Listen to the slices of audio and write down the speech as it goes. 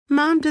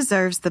Mom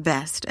deserves the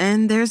best,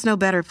 and there's no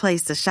better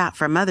place to shop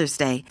for Mother's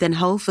Day than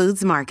Whole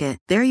Foods Market.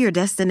 They're your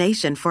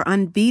destination for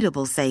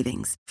unbeatable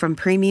savings, from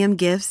premium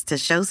gifts to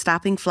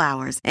show-stopping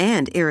flowers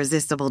and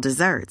irresistible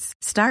desserts.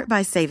 Start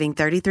by saving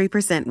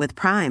 33% with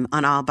Prime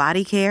on all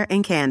body care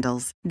and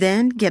candles.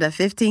 Then get a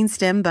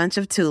 15-stem bunch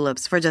of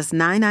tulips for just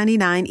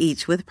 $9.99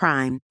 each with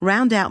Prime.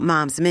 Round out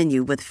Mom's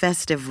menu with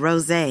festive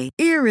rosé,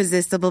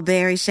 irresistible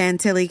berry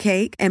chantilly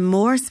cake, and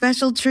more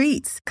special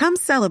treats. Come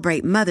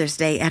celebrate Mother's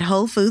Day at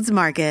Whole Foods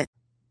Market.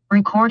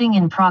 Recording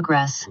in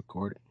progress.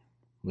 Recording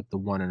with the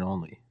one and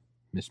only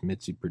Miss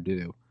Mitzi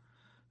Perdue,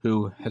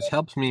 who has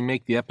helped me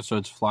make the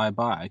episodes fly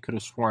by. I could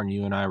have sworn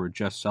you and I were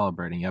just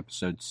celebrating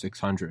episode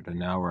 600, and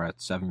now we're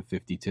at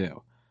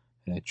 752.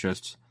 And it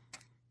just,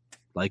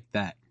 like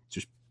that,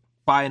 just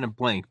by in a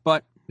blink.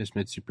 But Miss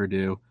Mitzi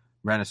Perdue,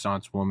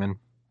 Renaissance woman,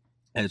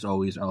 as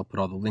always, I'll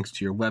put all the links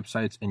to your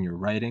websites and your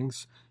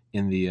writings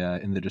in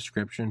the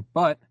description.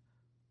 But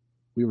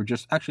we were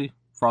just, actually,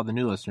 for all the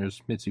new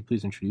listeners, Mitzi,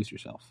 please introduce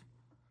yourself.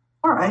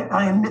 All right,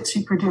 I am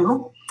Mitzi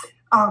Perdue.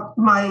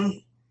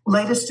 My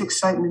latest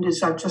excitement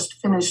is I've just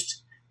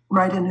finished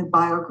writing a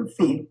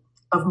biography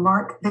of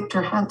Mark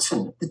Victor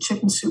Hansen, the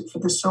chicken soup for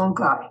the soul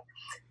guy.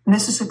 And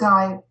this is a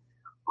guy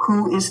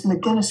who is in the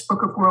Guinness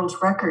Book of World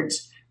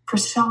Records for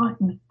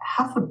selling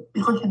 500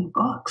 million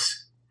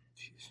books.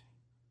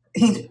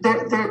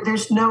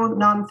 There's no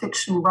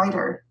nonfiction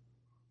writer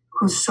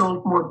who's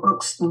sold more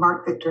books than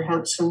Mark Victor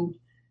Hansen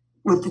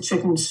with the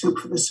Chicken Soup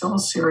for the Soul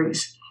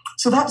series.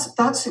 So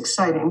that's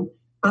exciting.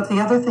 But the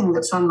other thing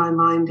that's on my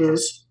mind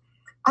is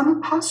I'm a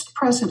past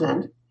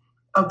president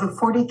of the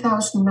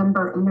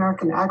 40,000-member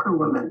American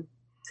Agri-Women.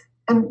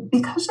 And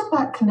because of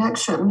that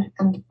connection,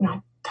 and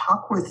I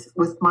talk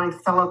with my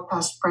fellow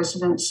past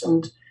presidents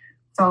and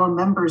fellow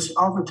members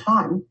all the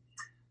time,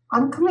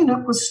 I'm coming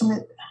up with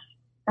some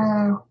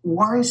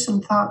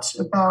worrisome thoughts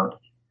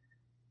about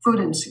food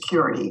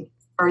insecurity.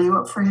 Are you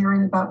up for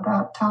hearing about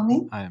that,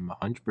 Tommy? I am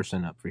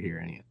 100% up for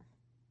hearing it.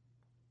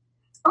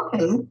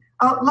 Okay,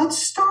 let's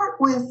start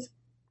with,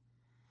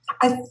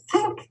 I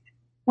think,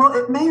 well,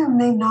 it may or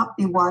may not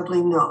be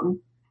widely known,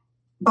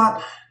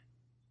 but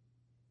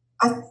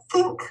I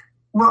think,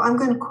 well, I'm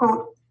going to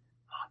quote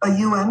a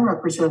UN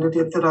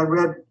representative that I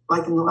read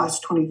like in the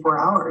last 24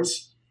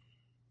 hours,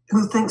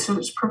 who thinks that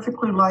it's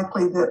perfectly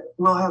likely that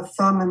we'll have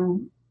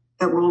famine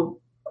that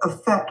will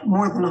affect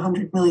more than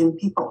 100 million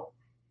people.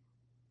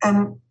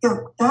 And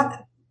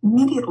that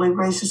immediately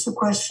raises the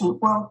question,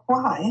 well,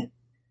 why?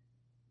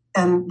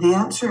 And the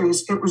answer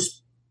is it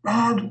was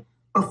bad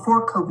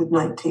before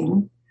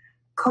COVID-19.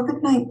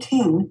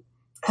 COVID-19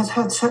 has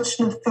had such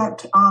an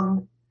effect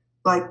on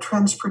like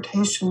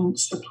transportation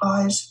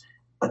supplies.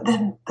 But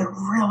then the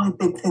really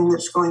big thing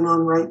that's going on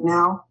right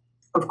now,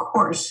 of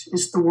course,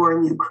 is the war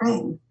in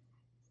Ukraine.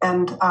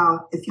 And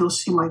if you'll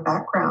see my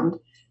background,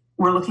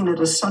 we're looking at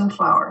a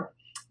sunflower,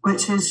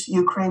 which is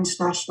Ukraine's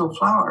national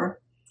flower.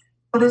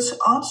 But it's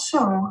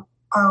also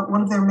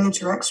one of their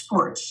major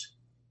exports,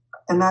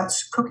 and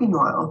that's cooking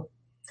oil.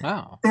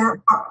 Wow.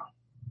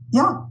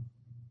 Yeah.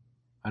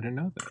 I didn't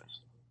know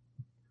this.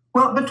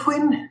 Well,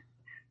 between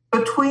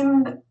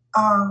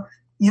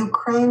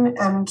Ukraine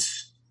and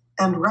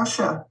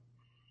Russia,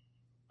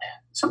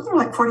 something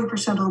like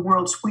 40% of the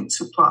world's wheat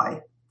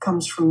supply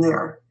comes from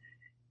there.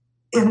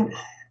 And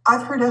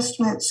I've heard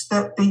estimates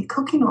that the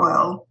cooking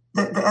oil,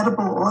 the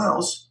edible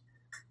oils,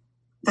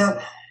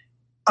 that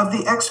of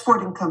the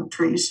exporting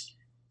countries,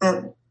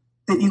 that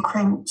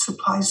Ukraine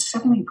supplies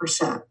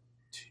 70%.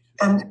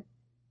 And,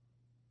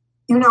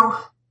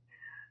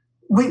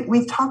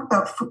 we talk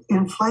about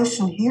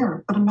inflation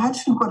here, but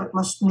imagine what it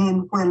must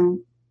mean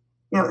when,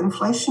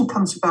 inflation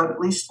comes about, at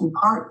least in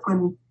part,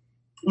 when,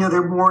 there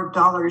are more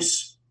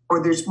dollars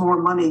or there's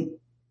more money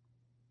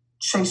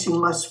chasing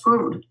less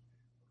food.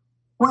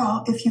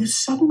 Well, if you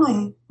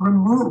suddenly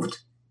removed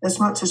as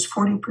much as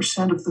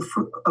 40% of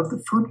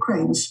the food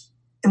grains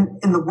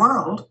in the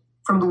world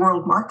from the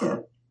world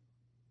market,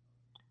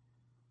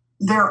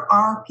 there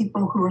are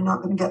people who are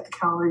not going to get the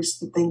calories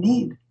that they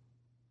need.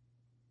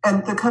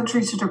 And the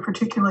countries that are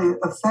particularly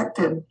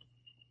affected,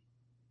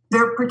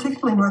 they're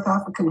particularly North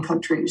African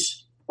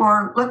countries.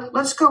 Or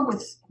let's go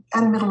with,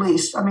 and Middle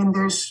East. I mean,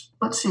 there's,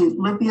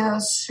 Libya,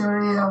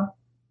 Syria,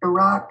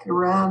 Iraq,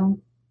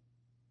 Iran.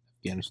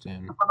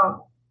 Afghanistan.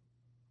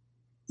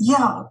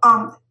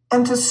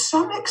 And to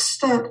some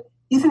extent,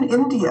 even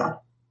India.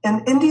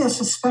 And India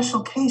is a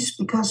special case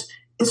because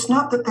it's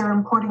not that they're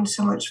importing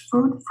so much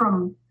food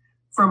from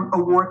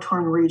a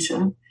war-torn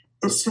region.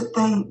 It's that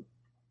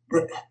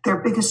their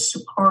biggest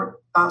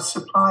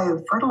supply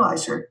of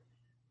fertilizer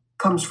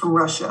comes from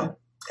Russia,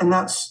 and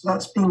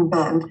that's being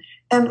banned.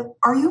 And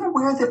are you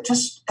aware that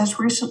just as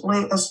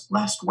recently as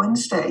last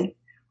Wednesday,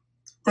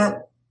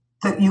 that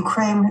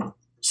Ukraine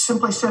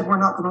simply said we're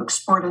not going to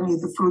export any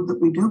of the food that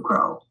we do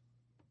grow?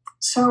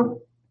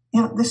 So,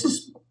 this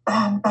is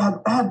bad,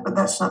 but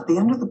that's not the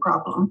end of the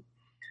problem.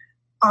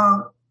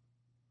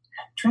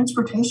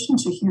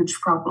 Transportation's a huge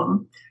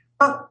problem.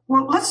 But,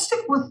 let's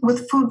stick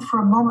with food for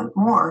a moment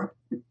more.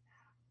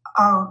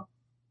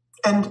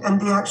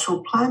 and the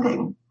actual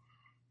planting.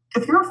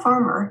 If you're a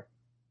farmer,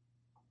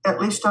 at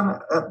least on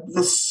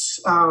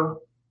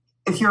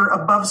if you're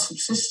above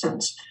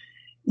subsistence,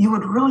 you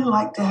would really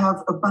like to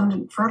have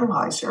abundant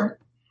fertilizer.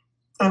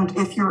 And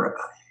if you're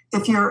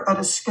at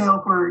a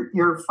scale where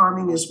your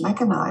farming is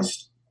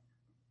mechanized,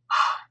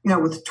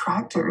 with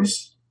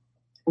tractors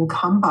and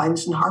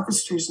combines and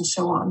harvesters and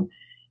so on,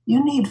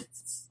 you need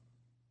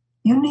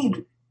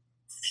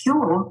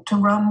fuel to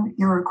run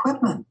your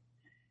equipment.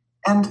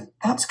 And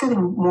that's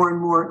getting more and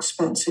more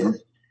expensive.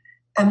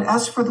 And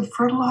as for the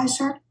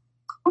fertilizer,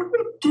 what do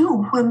we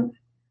do when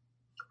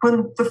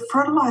the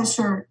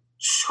fertilizer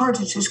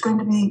shortage is going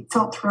to be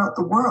felt throughout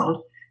the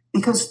world?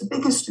 Because the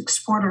biggest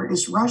exporter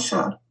is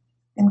Russia.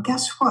 And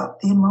guess what?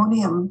 The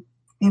ammonium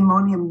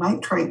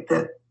nitrate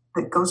that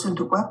goes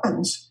into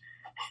weapons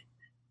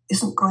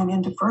isn't going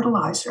into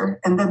fertilizer.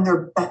 And then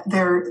they're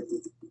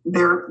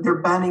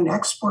banning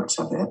exports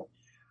of it.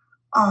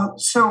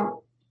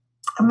 So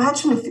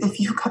imagine if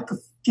you got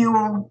the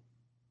fuel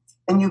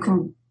and you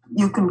can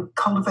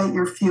cultivate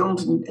your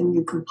field and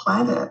you can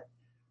plant it,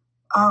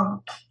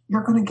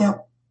 you're going to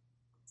get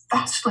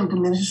vastly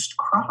diminished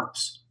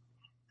crops.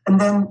 And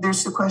then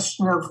there's the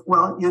question of,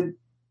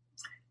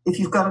 if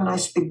you've got a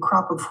nice big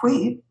crop of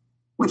wheat,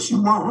 which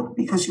you won't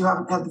because you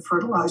haven't had the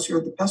fertilizer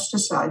or the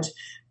pesticides,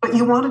 but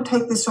you want to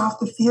take this off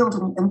the field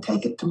and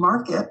take it to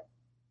market,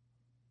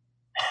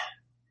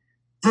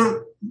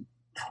 the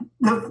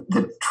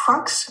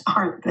trucks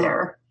aren't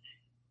there.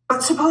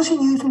 But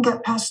supposing you even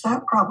get past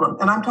that problem,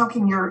 and I'm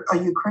talking you're a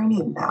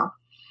Ukrainian now,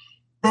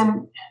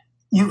 then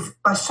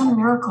by some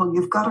miracle,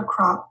 you've got a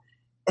crop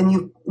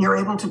and you're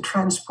able to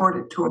transport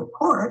it to a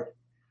port.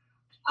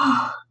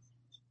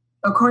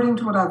 According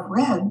to what I've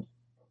read,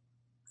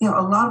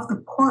 a lot of the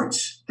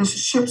ports, the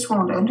ships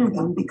won't enter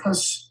them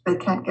because they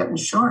can't get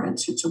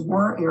insurance. It's a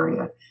war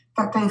area. In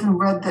fact, I even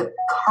read that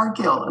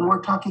Cargill, and we're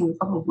talking a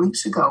couple of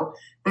weeks ago,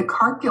 that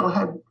Cargill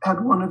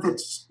had one of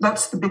its,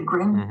 that's the big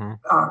grain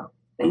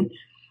thing,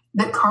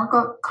 that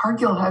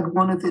Cargill had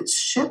one of its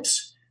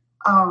ships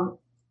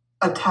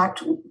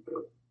attacked.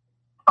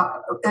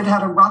 It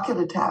had a rocket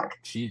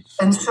attack. Jeez.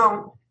 And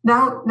so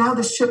now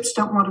the ships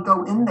don't want to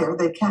go in there.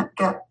 They can't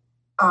get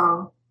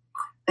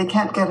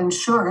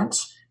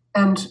insurance.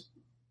 And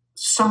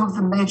some of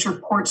the major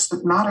ports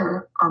that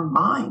matter are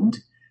mined.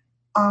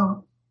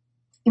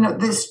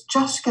 This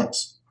just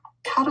gets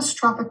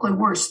catastrophically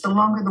worse the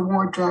longer the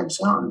war drags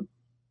on.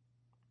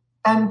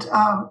 And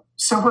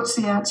so what's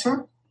the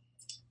answer?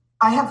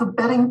 I have a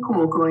betting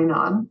pool going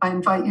on. I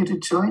invite you to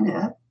join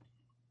it.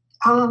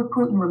 How long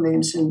Putin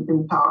remains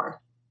in power?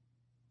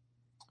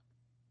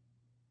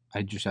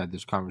 I just had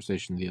this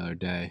conversation the other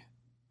day.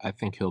 I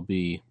think he'll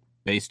be,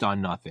 based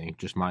on nothing,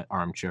 just my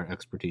armchair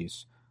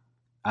expertise,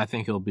 I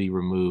think he'll be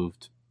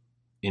removed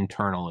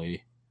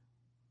internally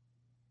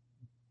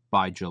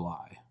by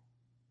July.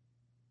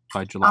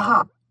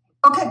 Uh-huh.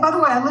 Okay, by the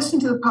way, I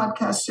listened to the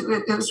podcast.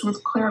 It was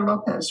with Claire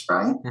Lopez,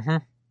 right? Mm-hmm.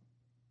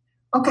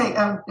 Okay,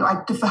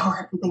 I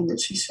devour everything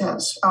that she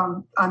says.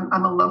 I'm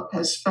a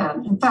Lopez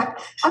fan. In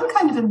fact, I'm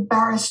kind of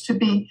embarrassed to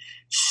be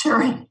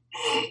sharing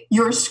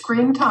your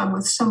screen time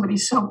with somebody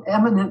so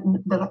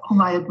eminent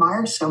whom I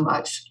admire so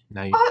much.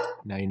 Now you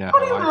know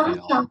how I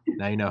feel.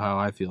 Now you know how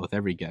I feel with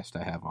every guest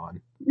I have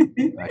on.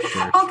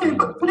 Okay,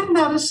 but putting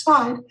that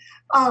aside,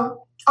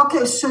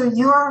 okay, so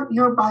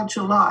you're by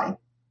July.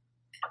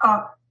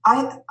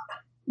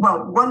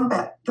 One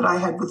bet that I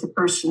had with the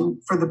person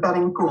for the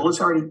betting pool is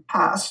already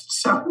passed,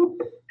 so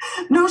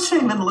no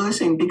shame in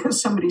losing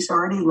because somebody's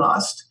already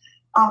lost.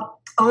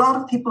 A lot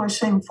of people are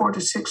saying 4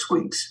 to 6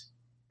 weeks,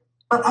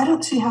 but I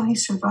don't see how he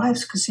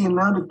survives because the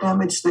amount of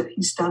damage that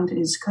he's done to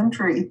his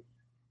country.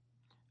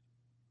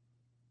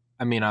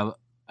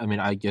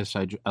 I guess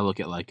I look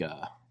at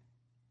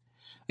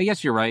I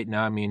guess you're right.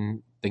 Now,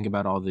 think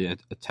about all the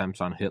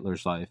attempts on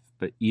Hitler's life,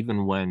 but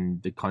even when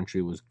the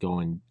country was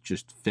going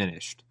just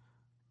finished,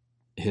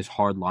 his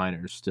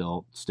hardliners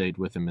still stayed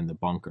with him in the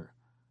bunker.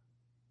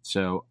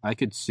 So I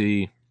could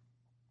see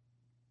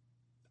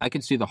the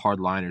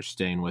hardliners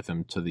staying with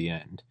him to the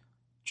end,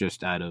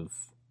 just out of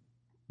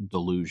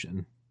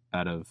delusion,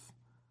 out of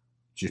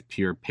just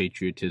pure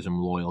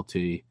patriotism,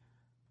 loyalty.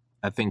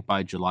 I think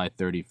by July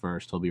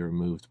 31st, he'll be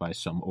removed by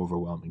some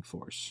overwhelming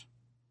force.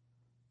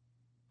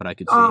 But I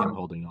could see him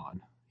holding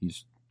on.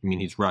 He's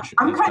Russian.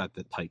 He's got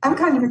the tight. I'm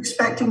kind of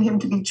expecting him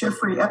to be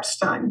Jeffrey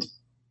Epstein.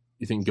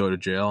 You think go to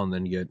jail and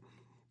then get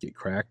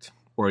cracked?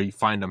 Or you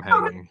find him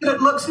hanging?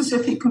 It looks as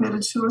if he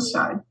committed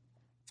suicide.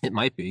 It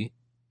might be.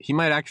 He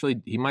might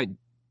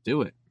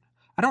do it.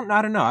 I don't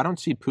know. I don't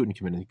see Putin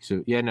committing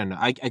suicide. Yeah, no.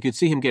 I could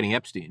see him getting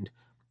Epsteined.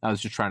 I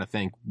was just trying to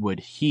think, would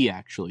he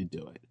actually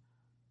do it?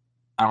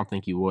 I don't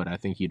think he would. I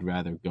think he'd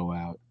rather go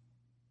out.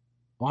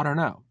 Well, I don't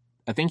know.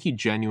 I think he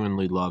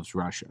genuinely loves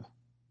Russia.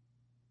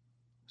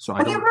 So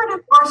Have you heard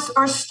of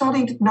or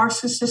studied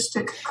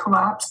narcissistic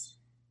collapse?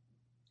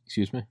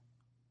 Excuse me?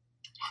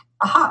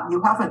 Aha,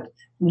 you haven't.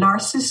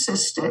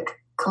 Narcissistic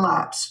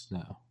collapse.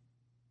 No.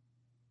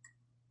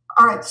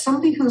 All right,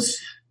 somebody who's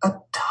a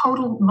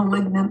total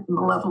malignant,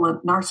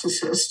 malevolent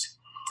narcissist,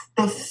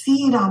 they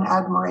feed on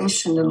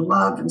admiration and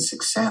love and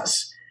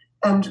success.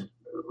 And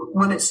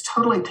when it's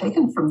totally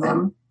taken from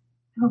them,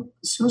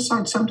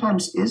 suicide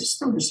sometimes is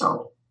the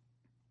result.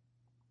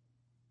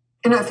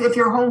 If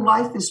your whole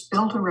life is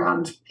built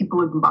around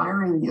people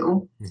admiring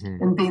you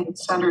and being the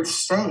center of the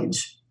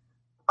stage,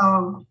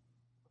 well,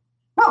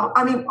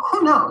 I mean,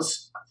 who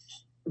knows?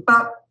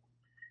 But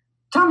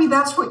Tommy,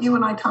 that's what you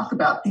and I talk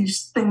about,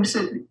 these things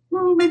that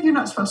maybe you're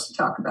not supposed to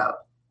talk about.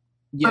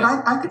 Yeah.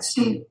 But I could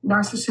see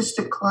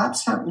narcissistic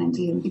collapse happening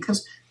to him,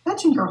 because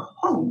imagine your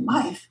whole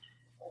life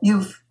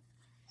you've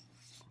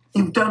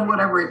done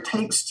whatever it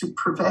takes to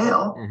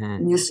prevail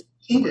and you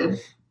succeeded,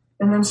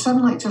 and then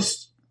suddenly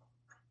just,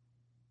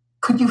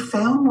 could you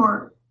fail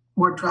more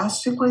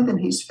drastically than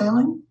he's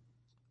failing?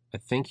 I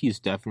think he's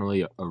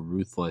definitely a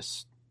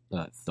ruthless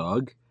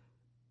thug,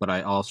 but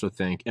I also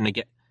think,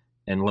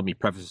 and let me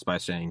preface this by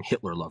saying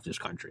Hitler loved his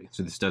country,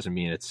 so this doesn't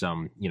mean it's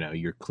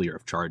you're clear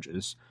of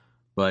charges.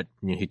 But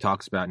he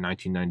talks about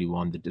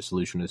 1991, the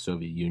dissolution of the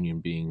Soviet Union,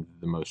 being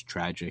the most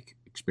tragic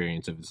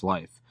experience of his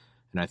life.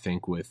 And I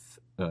think with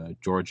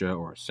Georgia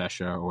or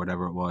Ossetia or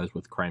whatever it was,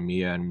 with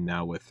Crimea, and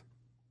now with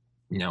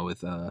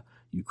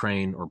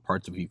Ukraine or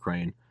parts of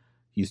Ukraine,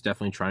 he's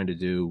definitely trying to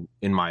do,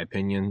 in my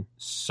opinion,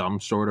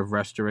 some sort of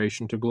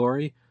restoration to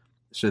glory.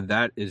 So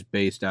that is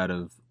based out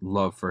of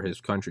love for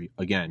his country.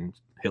 Again,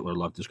 Hitler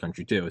loved his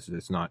country too.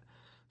 It's not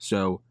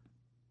so.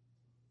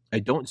 I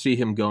don't see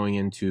him going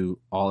into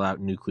all-out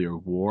nuclear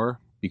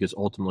war, because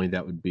ultimately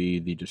that would be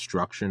the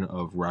destruction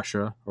of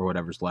Russia or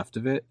whatever's left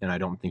of it, and I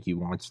don't think he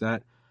wants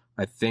that.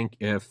 I think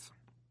if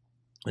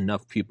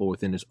enough people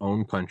within his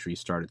own country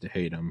started to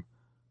hate him,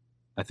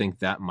 I think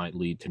that might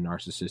lead to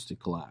narcissistic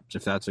collapse.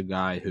 If that's a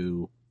guy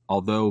who,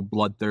 although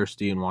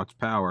bloodthirsty and wants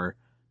power,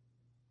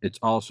 it's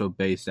also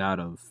based out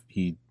of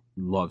he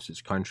loves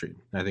his country.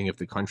 I think if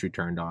the country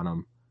turned on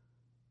him,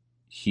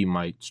 he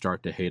might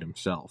start to hate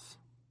himself.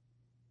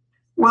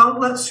 Well,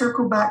 let's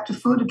circle back to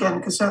food again,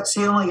 because that's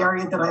the only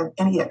area that I have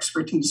any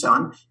expertise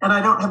on. And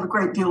I don't have a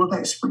great deal of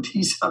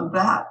expertise on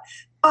that.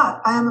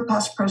 But I am a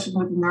past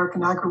president of the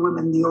American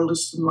Agri-Women, the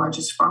oldest and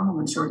largest farm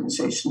women's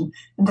organization.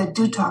 And I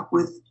do talk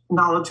with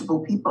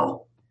knowledgeable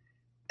people.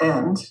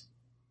 And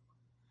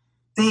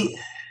the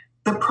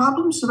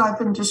problems that I've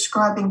been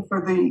describing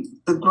for the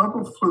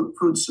global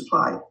food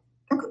supply,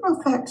 they're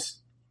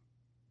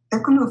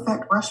going to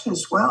affect Russia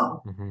as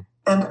well.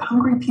 And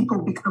hungry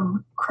people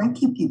become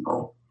cranky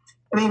people.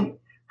 I mean,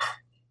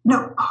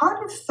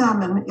 part of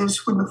famine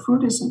is when the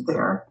food isn't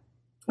there,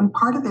 and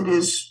part of it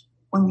is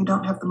when you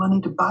don't have the money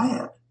to buy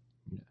it.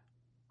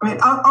 I mean,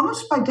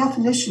 almost by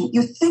definition,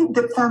 you think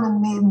that famine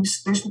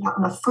means there's not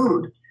enough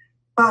food,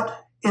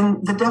 but in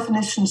the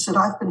definitions that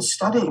I've been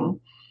studying,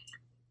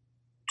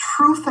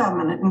 true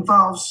famine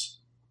involves,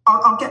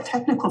 I'll get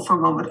technical for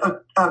a moment,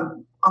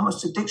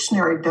 almost a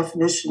dictionary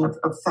definition of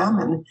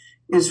famine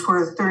is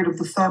where a third of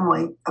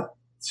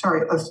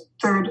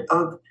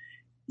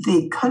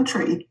the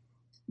country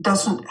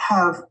doesn't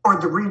have, or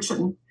the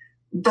region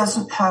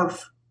doesn't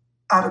have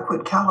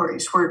adequate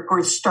calories, where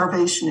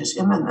starvation is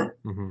imminent.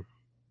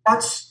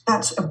 That's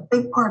a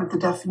big part of the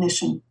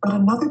definition. But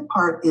another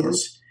part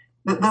is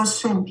that those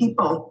same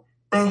people,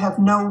 they have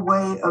no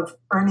way of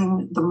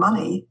earning the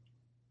money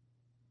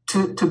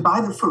to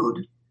buy the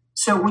food.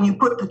 So when you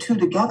put the two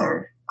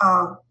together,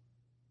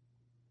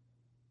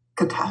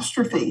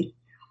 catastrophe.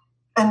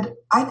 And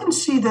I can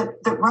see that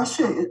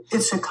Russia,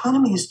 its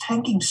economy is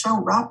tanking so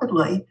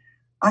rapidly.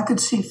 I could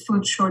see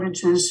food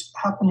shortages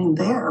happening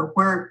there,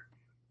 where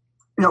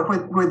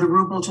the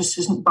ruble just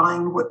isn't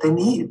buying what they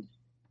need.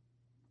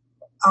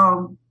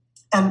 And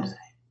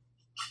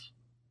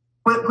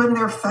when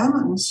there are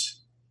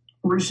famines,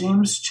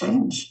 regimes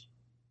change.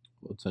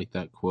 Well, it's like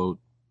that quote,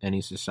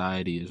 any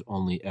society is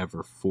only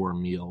ever 4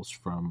 meals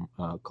from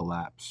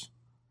collapse.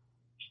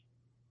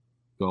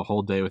 Go a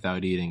whole day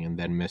without eating and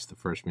then miss the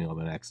first meal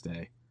the next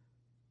day.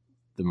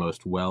 The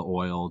most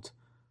well-oiled,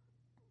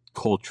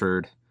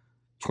 cultured,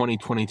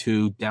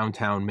 2022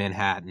 downtown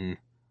Manhattan,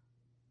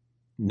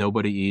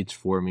 nobody eats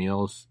 4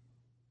 meals,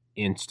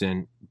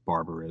 instant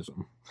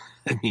barbarism.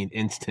 I mean,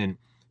 instant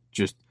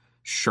just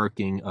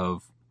shirking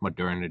of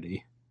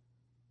modernity.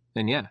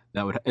 And yeah,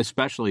 that would,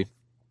 especially,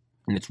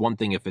 and it's one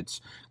thing if it's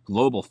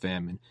global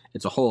famine,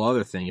 it's a whole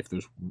other thing if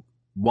there's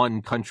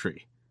one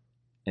country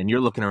and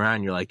you're looking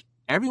around, you're like,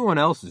 everyone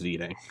else is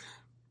eating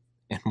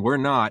and we're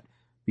not,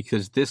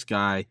 because this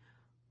guy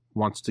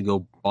wants to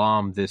go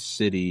bomb this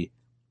city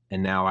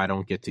and now I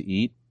don't get to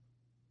eat.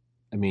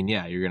 I mean,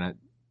 yeah, you're going to,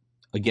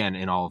 again,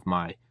 in all of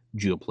my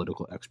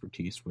geopolitical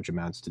expertise, which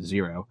amounts to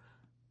zero,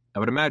 I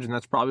would imagine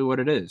that's probably what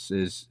it is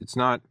it's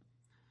not,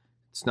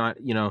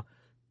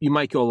 you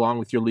might go along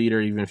with your leader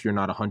even if you're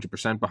not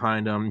 100%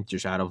 behind them,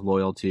 just out of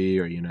loyalty,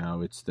 or,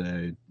 it's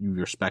you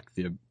respect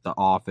the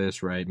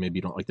office, right? Maybe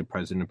you don't like the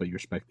president, but you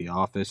respect the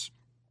office.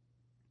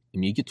 I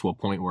mean, you get to a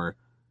point where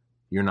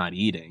you're not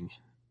eating.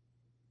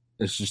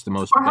 It's just the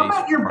most. Or how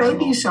about your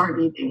babies aren't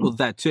eating? Well,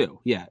 that too,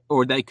 yeah.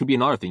 Or that could be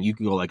another thing. You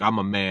could go like, I'm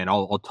a man,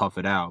 I'll tough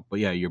it out. But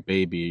yeah, your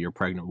baby, your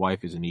pregnant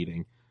wife isn't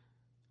eating.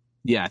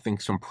 Yeah, I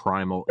think some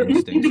primal You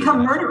instincts.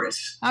 become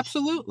murderous.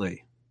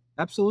 Absolutely.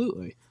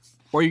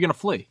 Or you're going to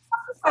flee.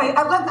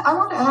 I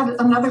want to add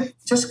another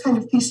just kind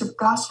of piece of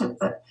gossip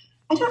that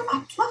I'd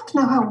love to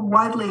know how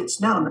widely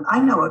it's known. I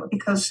know it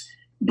because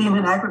being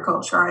in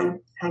agriculture, I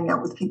hang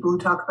out with people who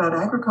talk about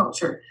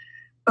agriculture.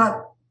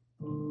 But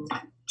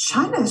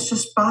China is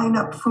just buying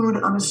up food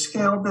on a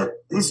scale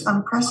that is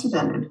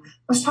unprecedented.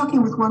 I was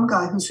talking with one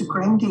guy who's a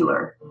grain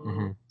dealer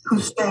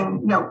who's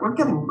saying, we're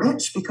getting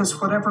rich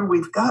because whatever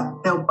we've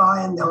got, they'll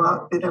buy and they'll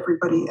outbid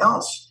everybody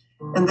else.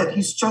 And that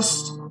he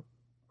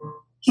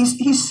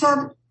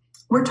said,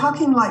 we're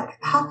talking like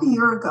half a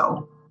year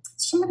ago.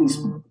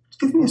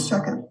 Give me a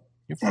second.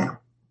 Yeah.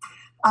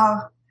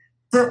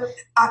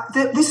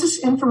 This is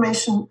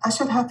information, I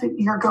said half a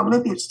year ago,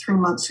 maybe it's 3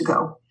 months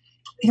ago.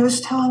 He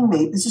was telling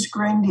me, this is a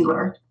grain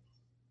dealer,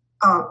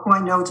 who I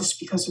know just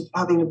because of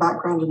having a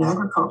background in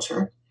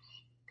agriculture.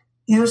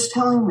 He was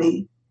telling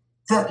me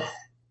that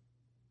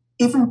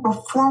even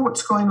before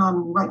what's going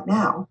on right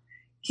now,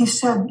 he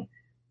said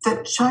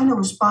that China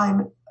was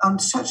buying on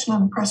such an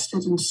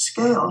unprecedented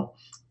scale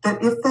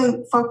that if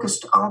they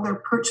focused all their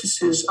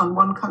purchases on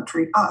one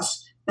country,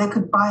 us, they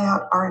could buy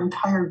out our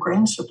entire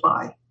grain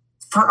supply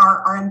for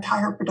our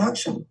entire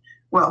production.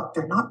 Well,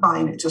 they're not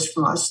buying it just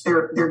from us.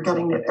 They're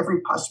getting it every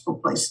possible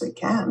place they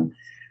can.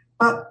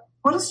 But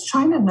what does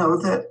China know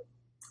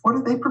what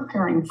are they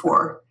preparing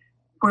for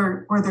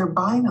where they're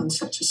buying on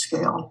such a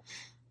scale?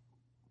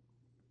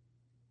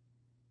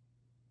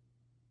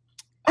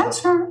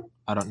 Answer.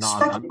 I don't know.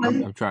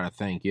 I'm trying to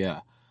think.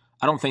 Yeah.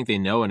 I don't think they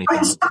know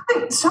anything.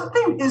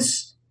 Something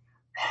is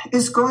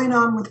going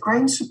on with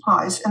grain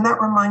supplies, and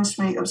that reminds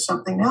me of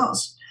something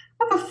else.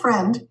 I have a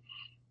friend.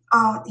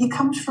 He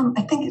comes from,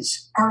 I think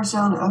it's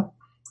Arizona.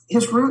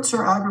 His roots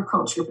are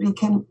agriculture, but he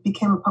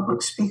became a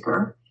public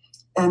speaker,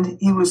 and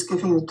he was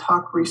giving a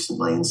talk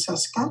recently in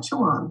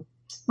Saskatchewan.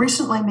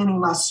 Recently, meaning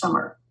last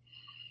summer.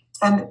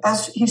 And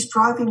as he's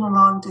driving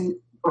along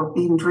or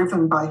being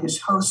driven by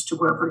his host to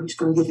wherever he's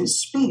going to give his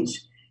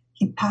speech,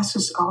 he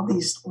passes all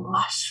these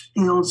lush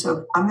fields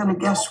of, I'm going to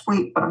guess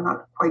wheat, but I'm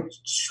not quite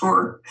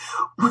sure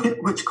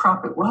which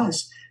crop it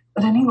was.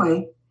 But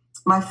anyway,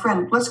 my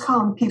friend, let's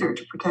call him Peter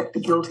to protect the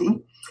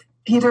guilty.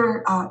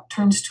 Peter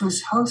turns to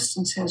his host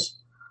and says,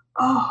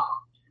 "Oh,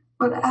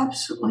 what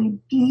absolutely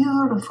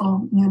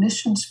beautiful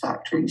munitions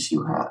factories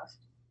you have."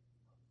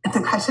 And the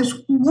guy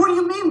says, "What do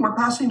you mean we're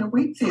passing a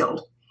wheat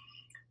field?"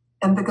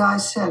 And the guy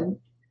said,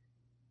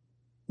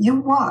 "You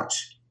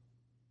watch.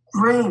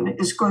 Grain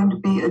is going to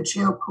be a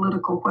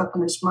geopolitical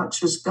weapon as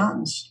much as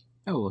guns."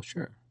 Oh, well,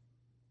 sure.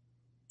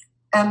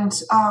 And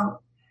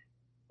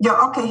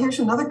here's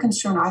another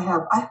concern I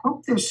have. I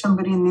hope there's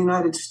somebody in the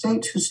United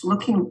States who's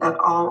looking at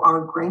all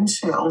our grain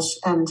sales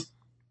and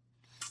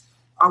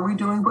are we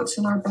doing what's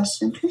in our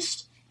best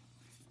interest?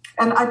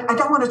 And I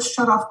don't want to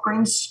shut off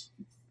grain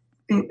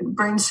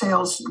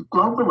sales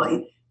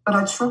globally, but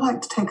I'd sure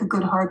like to take a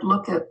good hard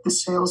look at the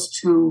sales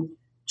to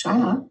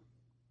China.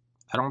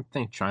 I don't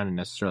think China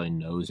necessarily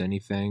knows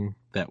anything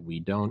that we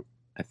don't.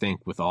 I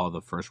think with all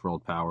the first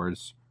world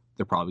powers,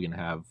 they're probably going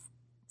to have,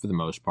 for the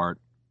most part,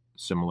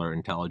 similar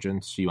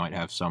intelligence. You might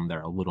have some that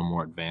are a little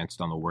more advanced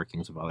on the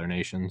workings of other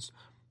nations.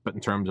 But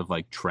in terms of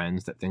like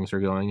trends that things are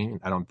going in,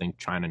 I don't think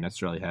China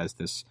necessarily has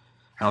this.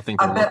 I don't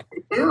think. I bet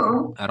they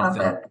do. I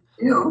bet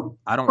they do.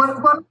 I don't.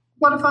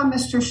 What if I'm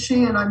Mr.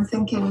 Xi and I'm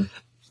thinking,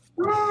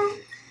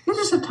 this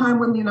is a time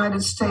when the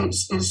United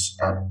States is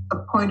at a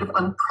point of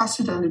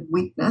unprecedented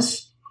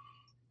weakness,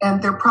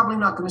 and they're probably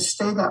not going to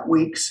stay that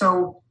weak.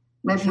 So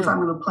maybe if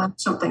I'm going to plan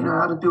something, I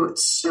ought to do it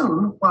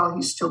soon while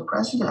he's still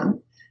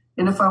president.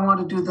 And if I want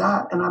to do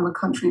that, and I'm a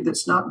country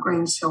that's not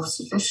grain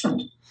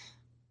self-sufficient,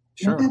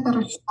 maybe I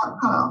better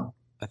stockpile.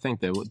 I think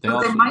they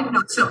might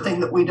know something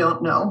that we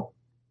don't know.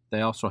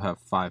 They also have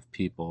 5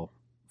 people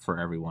for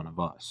every one of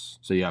us.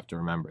 So you have to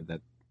remember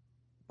that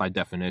by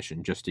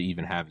definition, just to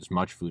even have as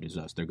much food as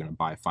us, they're going to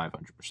buy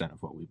 500%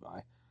 of what we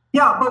buy.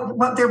 Yeah, but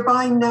what they're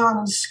buying now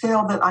on a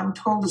scale that I'm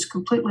told is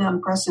completely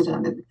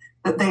unprecedented,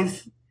 that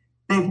they've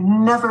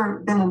never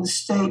been in a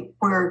state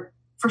where,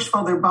 first of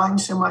all, they're buying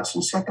so much,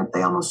 and second,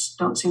 they almost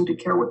don't seem to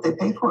care what they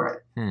pay for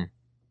it.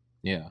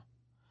 Yeah.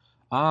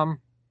 So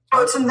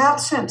it's in that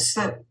sense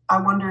that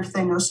I wonder if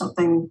they know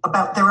something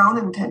about their own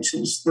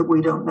intentions that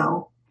we don't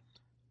know.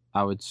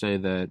 I would say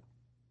that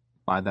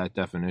by that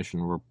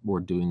definition,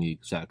 we're doing the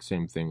exact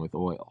same thing with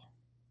oil.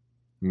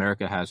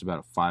 America has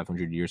about a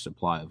 500-year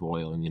supply of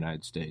oil in the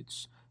United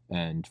States,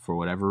 and for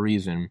whatever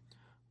reason,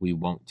 we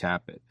won't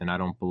tap it. And I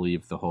don't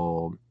believe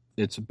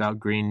it's about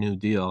Green New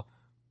Deal.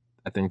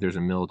 I think there's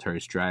a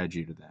military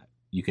strategy to that.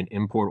 You can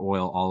import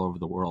oil all over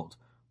the world.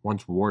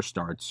 Once war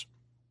starts,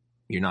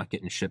 you're not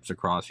getting ships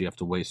across. You have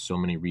to waste so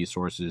many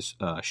resources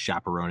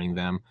chaperoning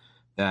them.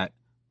 That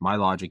my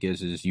logic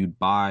is you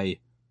buy.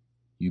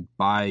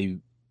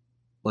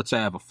 Let's say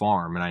I have a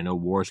farm and I know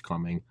war's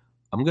coming.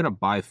 I'm going to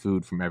buy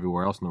food from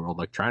everywhere else in the world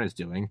like China's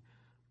doing.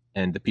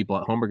 And the people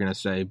at home are going to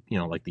say,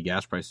 like the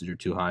gas prices are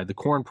too high. The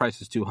corn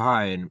price is too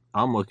high. And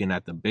I'm looking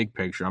at the big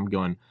picture. I'm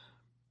going,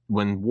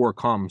 when war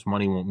comes,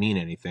 money won't mean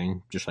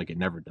anything, just like it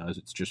never does.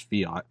 It's just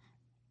fiat.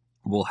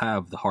 We'll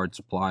have the hard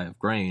supply of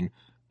grain,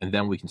 and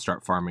then we can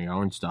start farming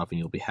our own stuff, and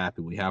you'll be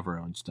happy we have our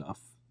own stuff.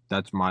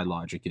 That's my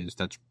logic.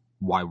 That's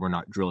why we're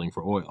not drilling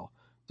for oil,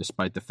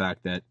 despite the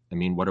fact that, I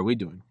mean, what are we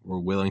doing? We're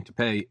willing to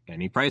pay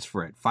any price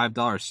for it, $5,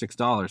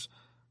 $6,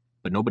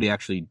 but nobody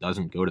actually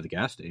doesn't go to the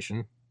gas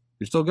station.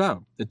 You still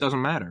go. It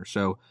doesn't matter.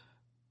 So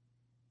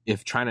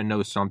if China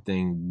knows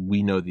something,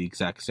 we know the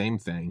exact same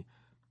thing.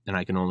 And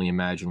I can only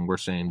imagine we're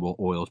saying, well,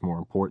 oil is more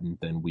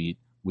important than wheat.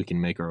 We can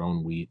make our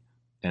own wheat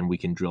and we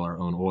can drill our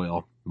own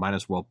oil. Might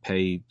as well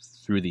pay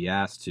through the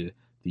ass to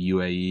the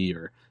UAE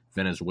or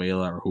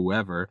Venezuela or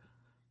whoever.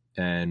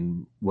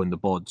 And when the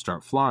bullets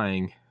start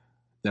flying,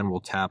 then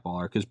we'll tap all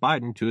our, because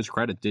Biden, to his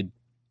credit, did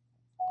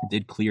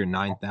clear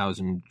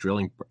 9,000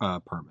 drilling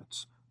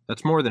permits.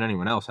 That's more than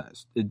anyone else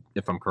has,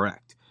 if I'm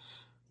correct.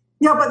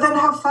 Yeah, but then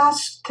how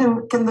fast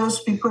can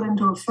those be put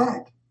into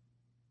effect?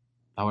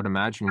 I would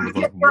imagine with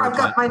Here, I've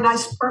got my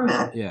nice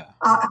permit. Yeah.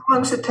 How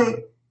long does it take?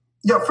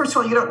 First of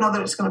all, you don't know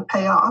that it's going to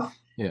pay off.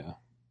 Yeah.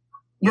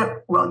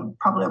 Well, you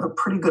probably have a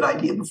pretty good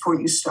idea before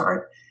you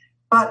start.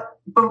 But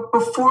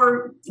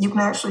before you can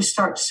actually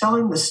start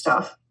selling the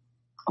stuff,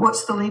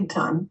 what's the lead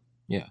time?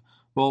 Yeah.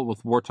 Well,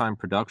 with wartime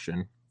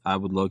production, I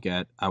would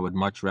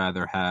much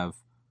rather have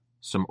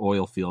some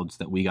oil fields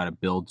that we got to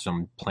build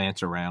some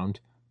plants around,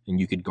 and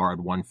you could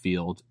guard one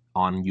field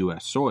on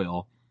U.S.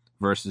 soil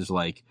versus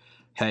like,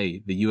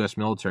 hey, the U.S.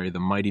 military, the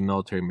mighty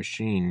military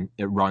machine,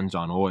 it runs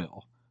on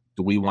oil.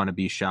 Do we want to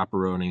be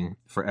chaperoning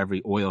for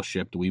every oil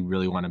ship? Do we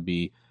really want to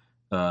be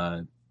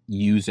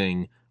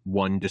using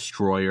one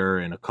destroyer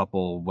and a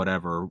couple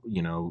whatever,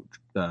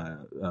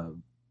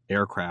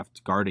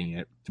 aircraft guarding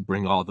it to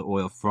bring all the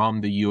oil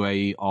from the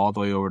UAE all the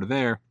way over to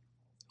there,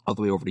 all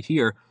the way over to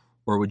here?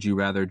 Or would you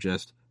rather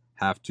just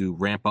have to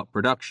ramp up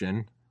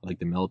production like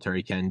the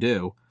military can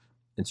do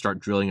and start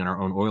drilling in our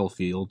own oil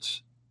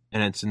fields,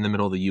 and it's in the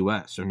middle of the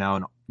U.S.? So now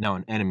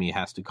an enemy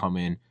has to come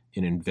in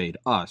and invade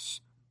us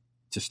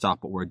to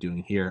stop what we're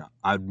doing here.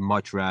 I'd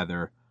much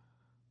rather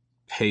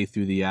pay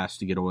through the ass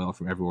to get oil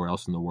from everywhere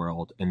else in the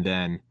world, and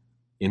then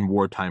in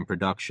wartime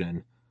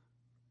production,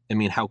 I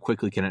mean, how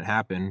quickly can it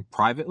happen?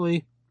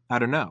 Privately, I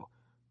don't know.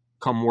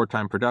 Come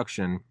wartime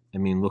production, I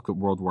mean, look at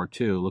World War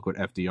II. Look what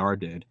FDR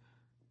did.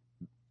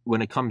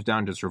 When it comes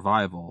down to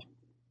survival,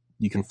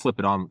 you can flip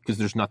it on because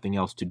there's nothing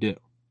else to do.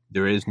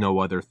 There is no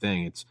other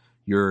thing. It's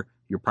your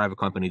private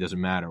company doesn't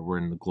matter. We're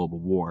in the global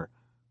war.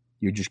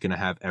 You're just going to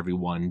have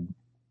everyone,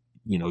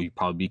 you'd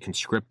probably be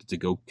conscripted to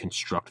go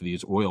construct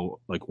these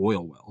oil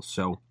wells.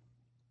 So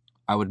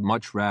I would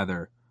much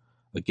rather,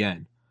 if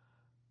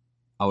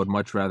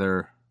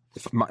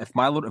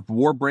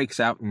war breaks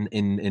out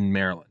in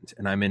Maryland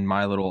and I'm in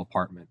my little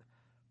apartment,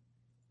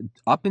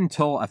 up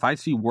until if I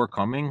see war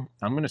coming,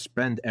 I'm going to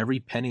spend every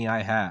penny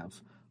I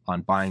have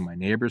on buying my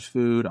neighbor's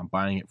food. I'm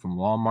buying it from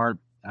Walmart.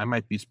 I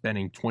might be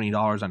spending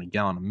 $20 on a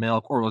gallon of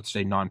milk, or let's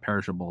say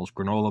non-perishables,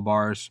 granola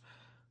bars.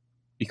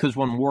 Because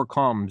when war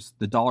comes,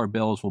 the dollar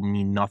bills will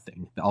mean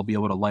nothing. I'll be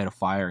able to light a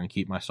fire and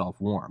keep myself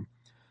warm.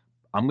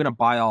 I'm going to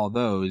buy all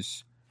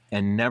those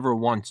and never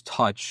once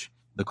touch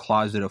the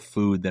closet of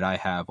food that I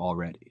have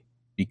already,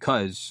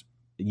 because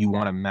you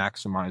want to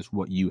maximize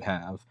what you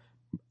have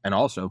and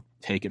also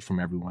take it from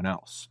everyone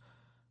else.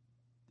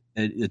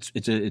 It's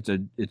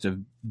a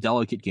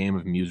delicate game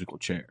of musical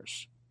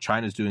chairs.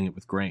 China's doing it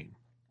with grain,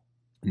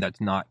 and that's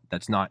not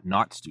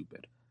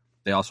stupid.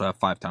 They also have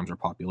 5 times our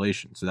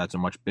population, so that's a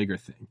much bigger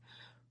thing.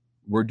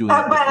 We're doing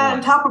it. But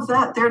on top of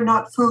that, they're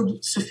not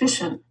food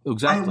sufficient.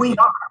 Exactly.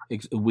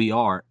 We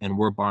are, and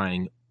we're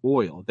buying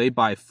oil. They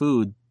buy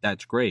food.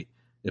 That's great.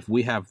 If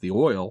we have the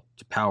oil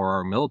to power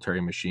our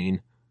military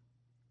machine,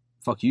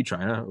 fuck you,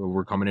 China.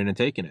 We're coming in and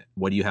taking it.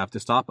 What do you have to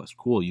stop us?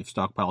 Cool. You've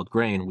stockpiled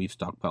grain. We've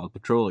stockpiled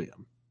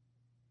petroleum.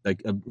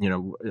 Like,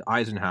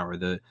 Eisenhower,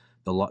 the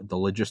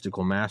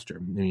logistical master. I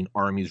mean,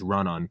 armies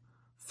run on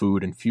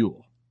food and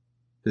fuel.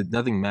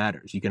 Nothing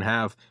matters. You can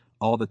have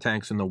all the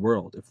tanks in the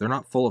world. If they're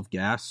not full of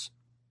gas,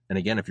 and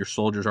again, if your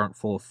soldiers aren't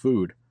full of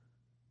food,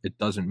 it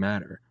doesn't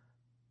matter.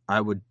 I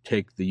would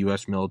take the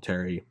U.S.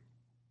 military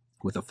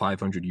with a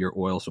 500-year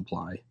oil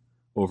supply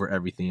over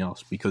everything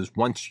else, because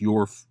once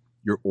your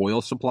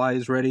oil supply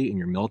is ready and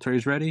your military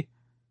is ready,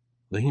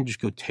 then you can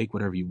just go take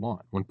whatever you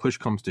want. When push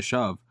comes to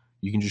shove,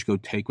 you can just go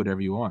take whatever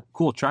you want.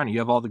 Cool, China, you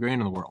have all the grain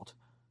in the world.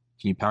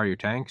 Can you power your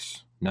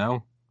tanks?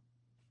 No?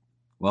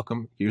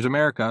 Welcome. Here's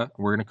America.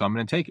 We're going to come in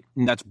and take it.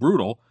 And that's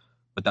brutal,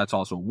 but that's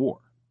also war.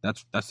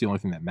 That's the only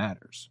thing that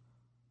matters.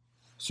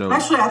 So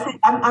actually, I think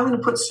I'm going to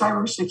put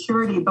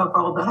cybersecurity above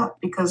all that,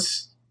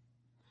 because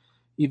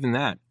even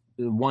that,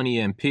 one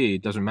EMP,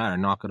 it doesn't matter.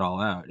 Knock it all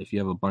out. If you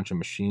have a bunch of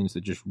machines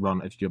that just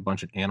run, if you have a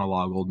bunch of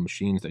analog old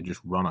machines that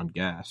just run on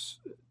gas,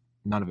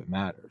 none of it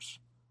matters.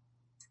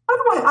 By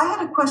the way, I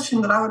had a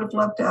question that I would have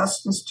loved to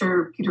ask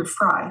Mr. Peter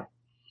Fry.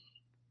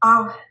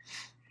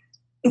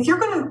 If you're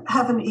going to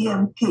have an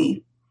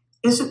EMP,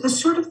 is it the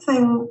sort of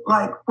thing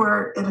like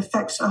where it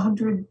affects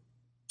 100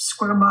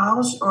 square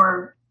miles,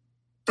 or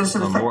does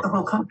it affect the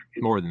whole country?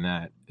 More than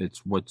that.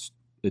 It's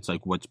It's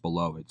like what's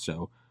below it.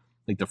 So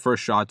like the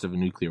first shots of a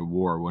nuclear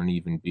war wouldn't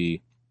even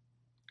be,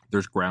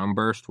 there's ground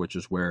burst, which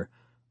is where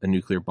a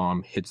nuclear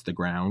bomb hits the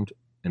ground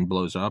and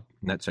blows up,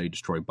 and that's how you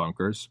destroy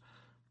bunkers.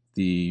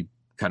 The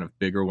kind of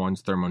bigger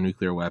ones,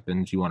 thermonuclear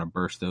weapons, you want to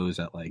burst those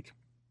at like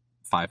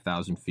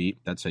 5,000 feet.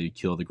 That's how you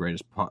kill the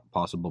greatest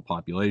possible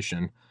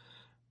population.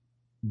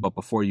 But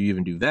before you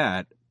even do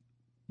that,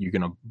 you're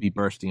going to be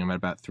bursting them at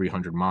about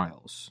 300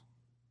 miles.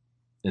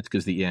 It's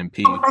because the EMP...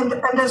 And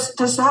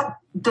does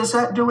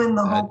that do in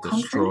the whole country?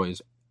 That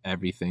destroys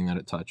everything that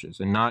it touches.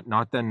 And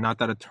not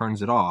that it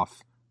turns it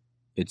off.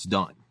 It's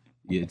done.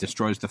 It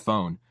destroys the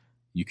phone.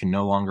 You can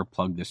no longer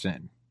plug this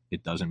in.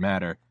 It doesn't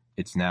matter.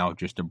 It's now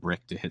just a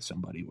brick to hit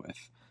somebody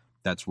with.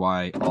 That's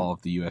why all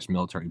of the U.S.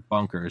 military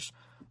bunkers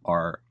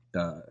are,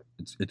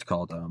 it's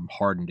called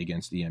hardened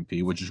against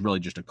EMP, which is really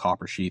just a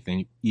copper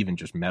sheathing. Even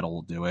just metal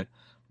will do it.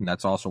 And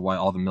that's also why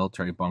all the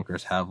military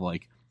bunkers have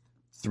like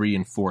 3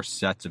 and 4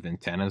 sets of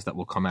antennas that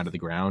will come out of the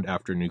ground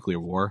after nuclear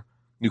war.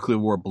 Nuclear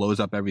war blows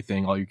up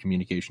everything, all your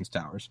communications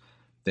towers.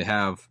 They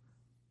have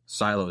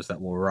silos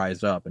that will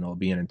rise up and it'll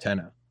be an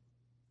antenna.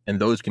 And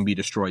those can be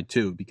destroyed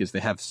too, because they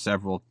have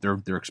several,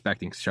 they're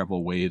expecting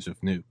several waves of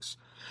nukes.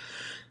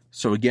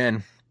 So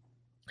again,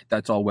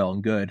 that's all well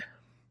and good,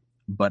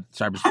 but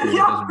cybersecurity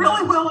doesn't really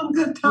matter. well and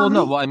good, Tommy. Well,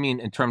 no, well, I mean,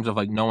 in terms of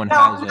like no one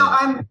has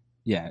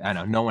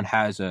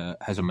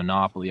a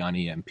monopoly on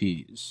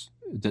EMPs.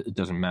 It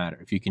doesn't matter.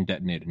 If you can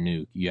detonate a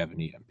nuke, you have an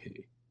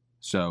EMP.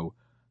 So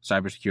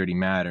cybersecurity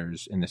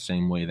matters in the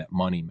same way that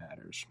money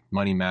matters.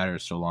 Money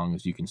matters so long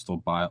as you can still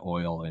buy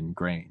oil and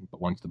grain, but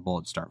once the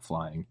bullets start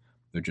flying,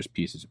 they're just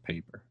pieces of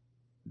paper.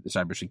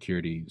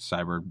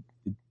 The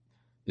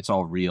it's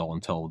all real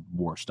until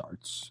war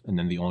starts, and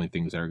then the only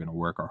things that are going to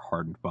work are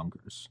hardened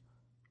bunkers.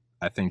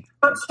 I think.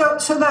 But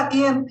so that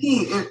EMP,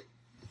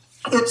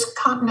 it's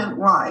continent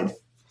wide.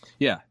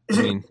 Yeah, Is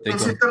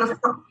it going to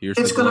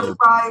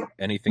fry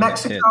anything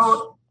Mexico? That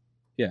hits.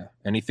 Yeah,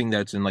 anything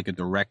that's in like a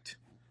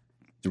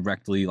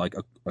directly like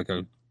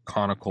a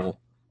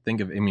conical.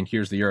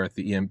 Here's the Earth.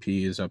 The EMP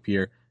is up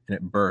here, and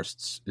it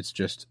bursts. It's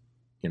just,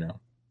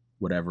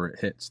 whatever it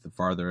hits, the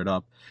farther it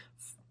up.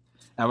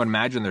 I would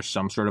imagine there's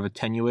some sort of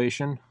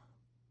attenuation,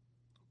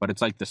 but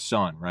it's like the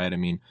sun, right? I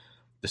mean,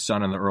 the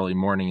sun in the early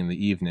morning and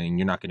the evening,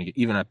 you're not going to get,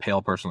 even a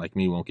pale person like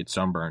me won't get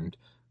sunburned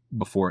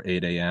before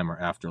 8 a.m. or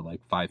after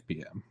like 5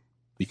 p.m.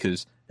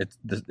 because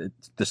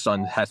the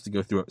sun has to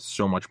go through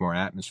so much more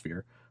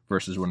atmosphere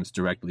versus when it's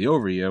directly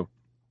over you.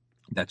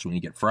 That's when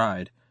you get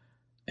fried.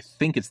 I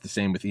think it's the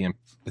same with EMP,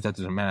 but that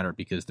doesn't matter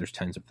because there's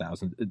tens of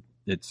thousands.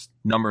 It's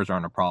numbers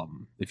aren't a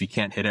problem. If you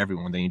can't hit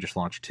everyone, then you just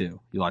launch 2.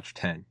 You launch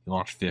 10. You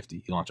launch 50.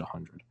 You launch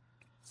 100.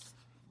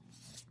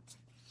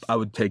 I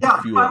would take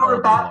a few. If I were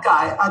a bad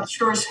guy, I'd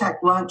sure as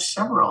heck launch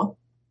several.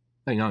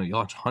 You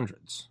launch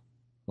hundreds.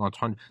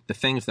 The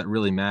things that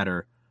really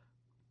matter,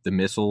 the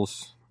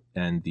missiles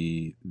and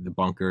the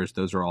bunkers,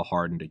 those are all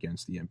hardened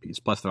against the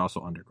EMPs. Plus, they're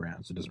also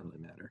underground, so it doesn't really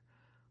matter.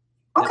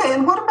 Okay,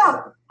 and what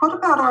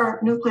about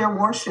our nuclear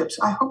warships?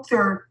 I hope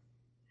they're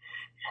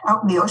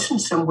out in the ocean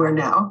somewhere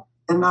now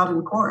and not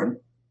in port.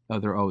 Oh,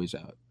 they're always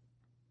out.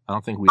 I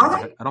don't think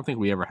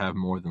we ever have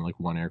more than like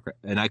one aircraft,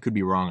 and I could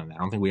be wrong on that. I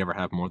don't think we ever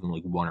have more than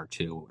like 1 or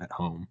 2 at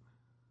home.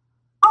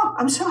 Oh,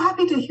 I'm so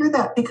happy to hear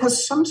that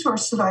because some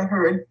source that I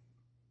heard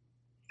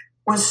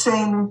was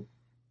saying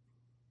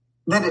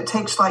that it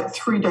takes like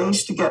 3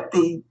 days to get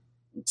the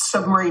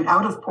submarine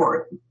out of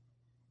port.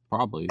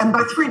 Probably. And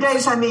by 3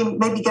 days, I mean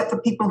maybe get the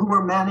people who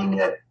were manning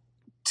it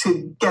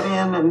to get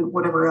in and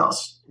whatever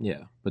else.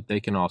 Yeah, but they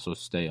can also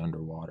stay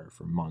underwater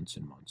for months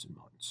and months and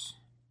months.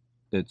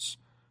 It's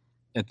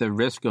at the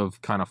risk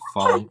of kind of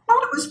falling. I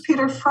thought it was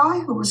Peter Fry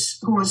who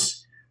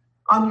was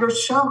on your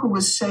show who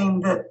was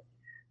saying that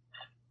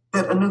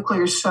a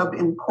nuclear sub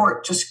in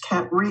port just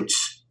can't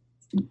reach.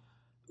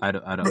 I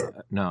don't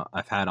know.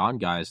 I've had on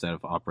guys that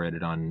have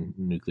operated on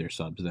nuclear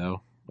subs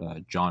though.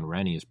 John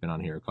Rennie has been on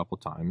here a couple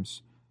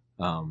times.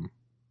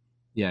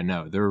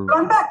 They're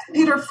going back to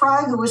Peter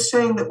Fry, who was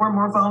saying that we're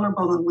more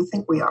vulnerable than we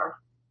think we are.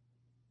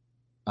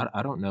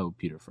 I don't know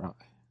Peter Fry.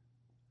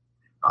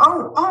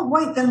 Oh,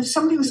 wait. Then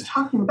somebody was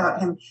talking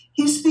about him.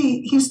 He's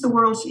the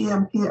world's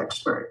EMP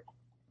expert.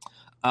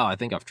 Oh, I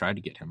think I've tried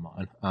to get him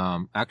on.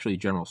 Actually,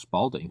 General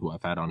Spalding, who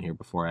I've had on here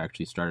before,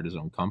 actually started his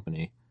own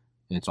company,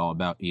 and it's all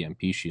about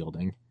EMP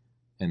shielding.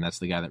 And that's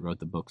the guy that wrote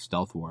the book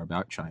Stealth War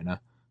about China.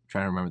 I'm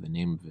trying to remember the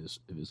name of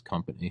his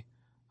company.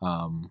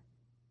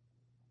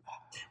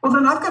 Well,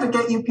 then I've got to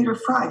get you Peter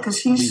Fry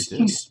because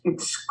he's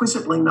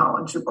exquisitely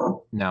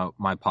knowledgeable. Now,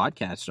 my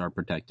podcasts are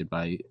protected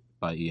by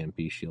EMP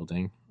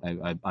shielding.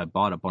 I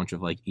bought a bunch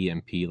of like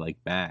EMP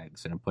like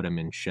bags and I put them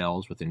in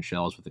shells within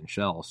shells within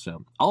shells.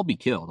 So I'll be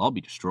killed. I'll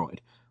be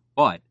destroyed.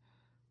 But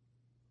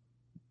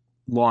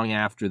long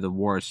after the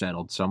war is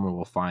settled, someone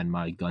will find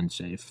my gun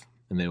safe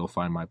and they will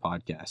find my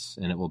podcasts,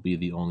 and it will be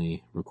the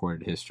only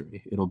recorded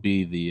history. It'll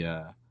be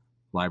the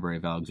Library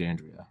of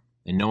Alexandria.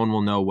 And no one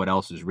will know what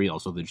else is real,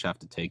 so they just have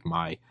to take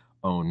my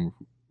own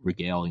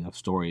regaling of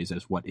stories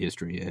as what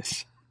history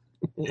is.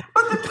 But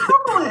the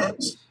trouble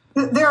is,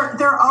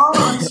 they're all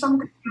on some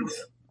kind of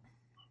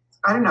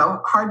I don't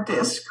know, hard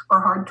disk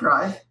or hard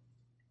drive,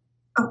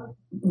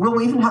 will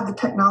we even have the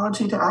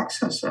technology to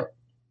access it?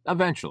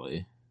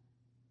 Eventually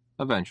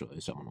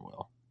someone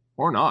will.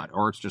 Or not,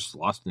 or it's just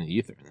lost in the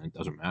ether, and it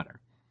doesn't matter.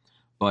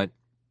 But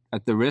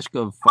at the risk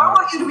of... I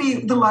want you to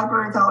be the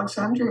Library of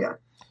Alexandria.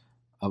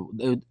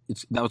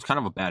 That was kind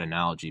of a bad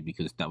analogy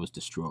because that was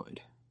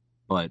destroyed.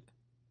 But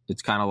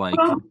it's kind of like...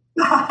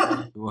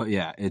 well,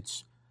 yeah,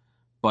 it's...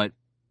 But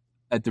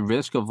at the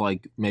risk of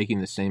like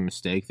making the same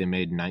mistake they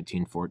made in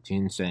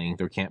 1914, saying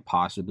there can't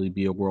possibly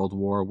be a world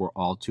war, we're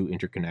all too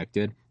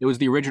interconnected. It was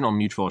the original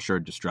mutual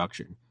assured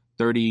destruction.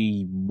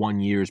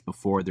 31 years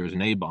before there was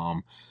an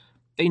A-bomb,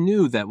 they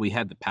knew that we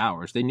had the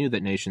powers. They knew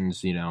that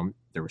nations,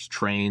 there was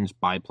trains,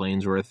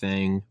 biplanes were a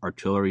thing,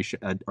 artillery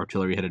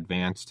had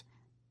advanced.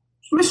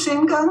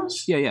 Machine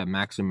guns? Yeah,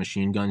 Maxim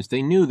machine guns.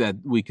 They knew that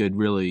we could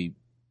really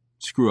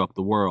screw up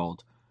the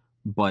world,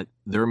 but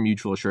their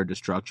mutual assured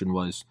destruction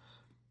was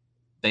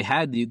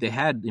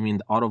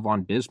Otto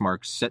von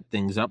Bismarck set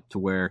things up to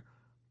where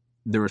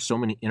there were so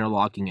many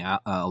interlocking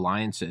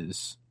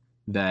alliances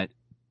that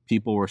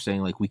people were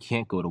saying, like, we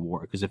can't go to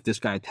war because if this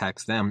guy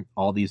attacks them,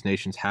 all these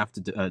nations have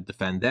to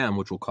defend them,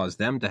 which will cause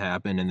them to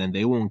happen, and then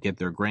they won't get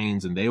their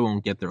grains and they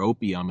won't get their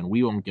opium and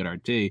we won't get our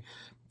tea.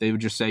 They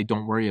would just say,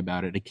 don't worry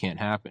about it. It can't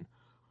happen.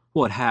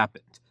 Well, it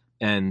happened,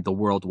 and the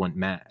world went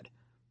mad.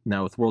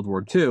 Now, with World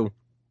War II,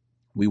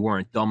 we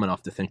weren't dumb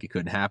enough to think it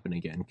couldn't happen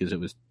again because it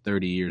was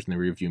 30 years in the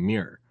rearview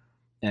mirror.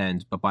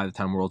 But by the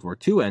time World War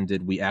II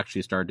ended, we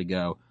actually started to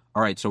go,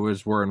 all right, so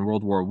as we're in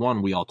World War I,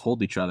 we all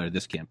told each other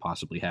this can't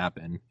possibly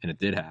happen, and it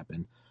did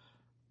happen.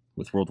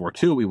 With World War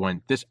II, we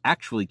went, this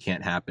actually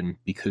can't happen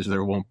because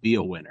there won't be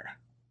a winner.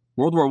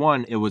 World War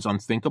I, it was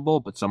unthinkable,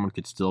 but someone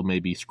could still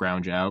maybe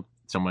scrounge out.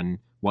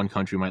 One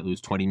country might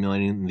lose 20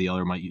 million, and the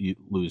other might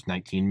lose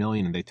 19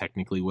 million, and they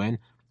technically win.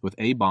 With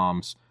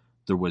A-bombs,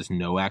 there was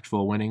no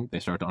actual winning. They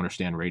started to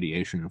understand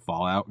radiation and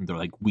fallout, and they're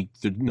like,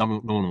 no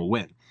one will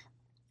win.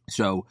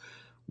 So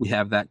we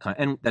have that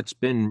and that's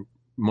been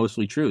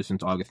mostly true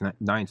since August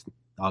 9th,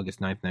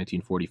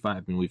 1945.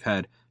 I mean, we've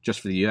had, just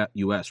for the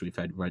U.S., we've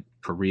had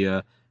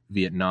Korea,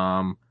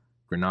 Vietnam,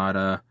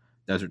 Grenada,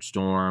 Desert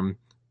Storm,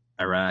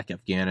 Iraq,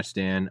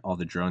 Afghanistan, all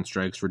the drone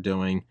strikes we're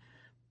doing.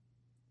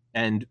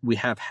 And we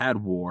have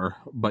had war,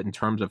 but in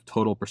terms of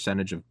total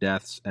percentage of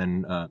deaths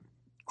and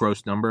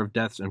gross number of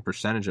deaths and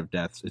percentage of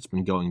deaths, it's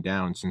been going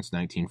down since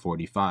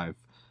 1945.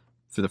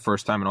 For the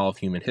first time in all of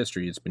human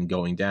history, it's been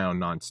going down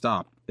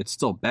nonstop. It's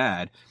still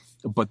bad,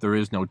 but there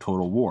is no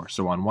total war.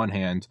 So on one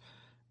hand,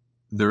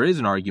 there is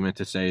an argument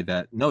to say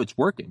that, no, it's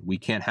working. We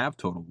can't have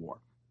total war.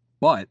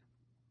 But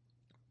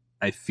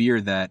I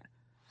fear that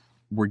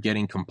we're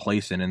getting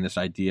complacent in this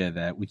idea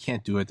that we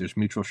can't do it. There's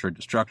mutual assured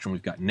destruction.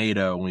 We've got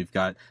NATO, and we've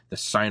got the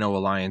Sino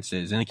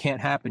alliances, and it can't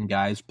happen,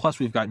 guys. Plus,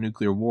 we've got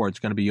nuclear war. It's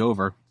going to be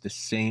over. The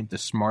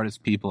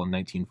smartest people in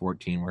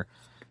 1914 were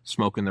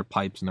smoking their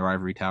pipes in their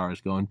ivory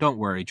towers going, don't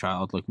worry,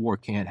 child, like, war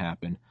can't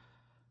happen.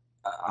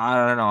 I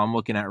don't know. I'm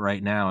looking at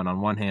right now, and on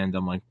one hand,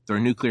 I'm like, there are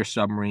nuclear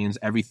submarines.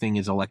 Everything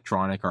is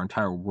electronic. Our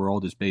entire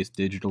world is based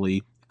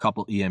digitally. A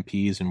couple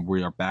EMPs, and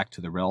we are back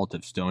to the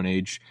relative Stone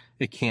Age.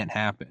 It can't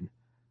happen.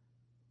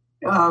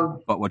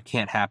 But what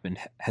can't happen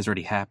has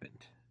already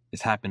happened.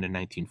 It's happened in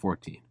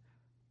 1914.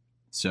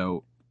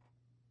 So,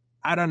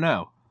 I don't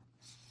know.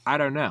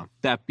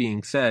 That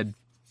being said,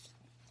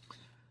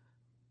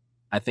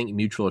 I think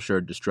mutual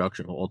assured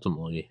destruction will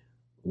ultimately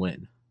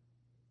win.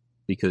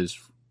 Because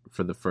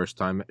for the first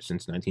time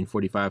since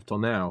 1945 till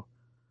now,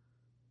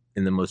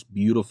 in the most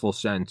beautiful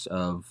sense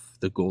of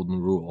the golden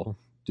rule,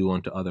 do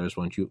unto others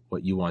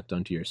what you want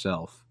done to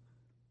yourself,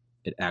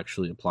 it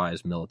actually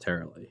applies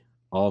militarily.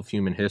 All of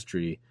human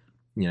history,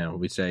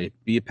 we say,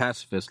 be a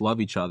pacifist,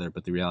 love each other,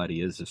 but the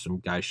reality is if some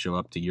guys show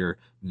up to your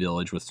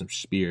village with some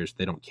spears,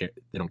 they don't care.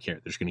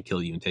 They're just going to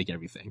kill you and take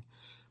everything.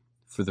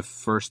 For the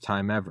first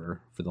time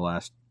ever, for the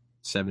last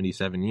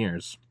 77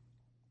 years,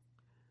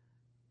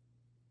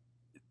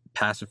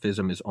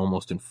 pacifism is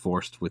almost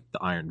enforced with the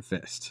iron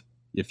fist.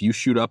 If you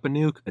shoot up a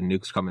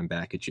nuke's coming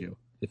back at you.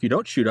 If you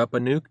don't shoot up a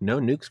nuke, no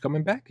nuke's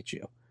coming back at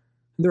you.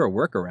 And there are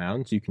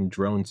workarounds. You can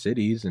drone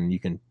cities and you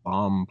can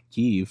bomb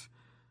Kyiv,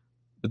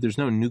 but there's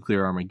no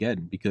nuclear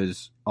Armageddon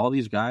because all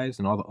these guys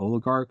and all the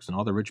oligarchs and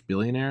all the rich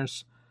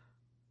billionaires,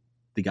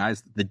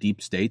 the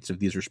deep states of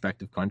these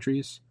respective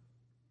countries,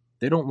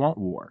 they don't want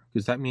war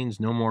because that means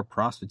no more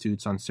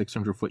prostitutes on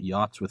 600-foot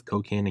yachts with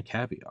cocaine and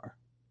caviar.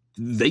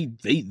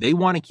 They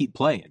want to keep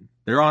playing.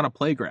 They're on a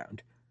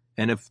playground.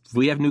 And if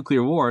we have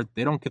nuclear war,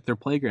 they don't get their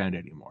playground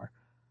anymore.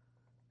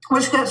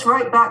 Which gets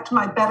right back to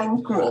my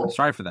betting pool.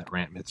 Sorry for that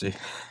rant, Mitzi.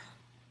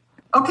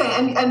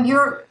 Okay, and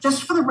you're,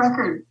 just for the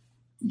record,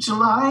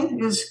 July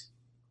is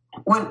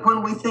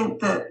when we think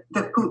that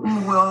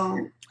Putin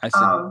will... I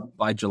said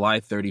by July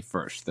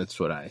 31st. That's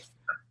what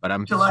but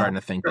I'm starting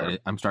to think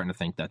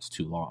that's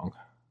too long.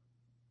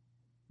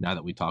 Now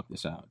that we talk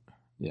this out.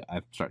 Yeah,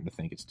 I'm starting to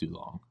think it's too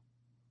long.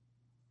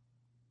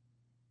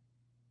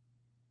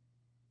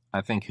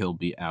 I think he'll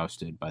be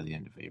ousted by the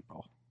end of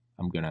April.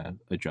 I'm going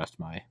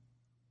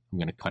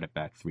to cut it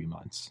back 3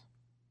 months.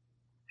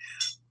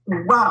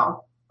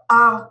 Wow.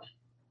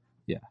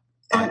 Yeah.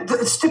 And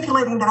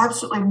stipulating that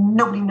absolutely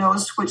nobody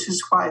knows, which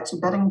is why it's a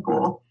betting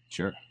pool.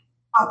 Sure.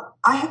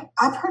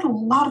 I've heard a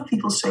lot of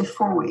people say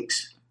 4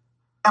 weeks,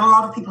 and a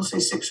lot of people say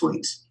 6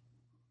 weeks.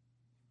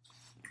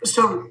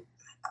 So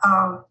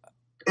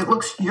it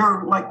looks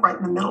you're like right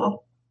in the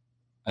middle.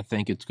 I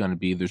think there's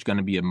going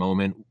to be a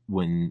moment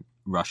when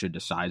Russia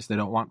decides they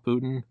don't want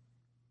Putin,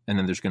 and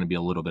then there's going to be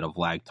a little bit of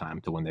lag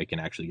time to when they can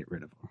actually get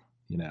rid of him,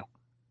 you know?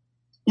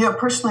 Yeah,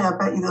 personally, I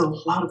bet you that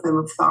a lot of them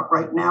have thought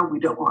right now we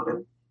don't want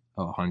him.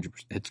 Oh, 100%.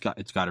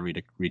 It's got to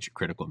reach a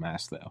critical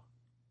mass, though.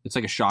 It's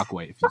like a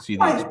shockwave. You see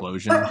the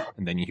explosion,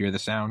 and then you hear the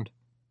sound.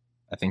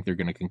 I think they're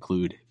going to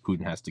conclude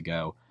Putin has to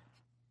go,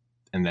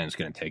 and then it's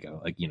going to take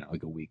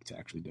a week to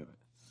actually do it.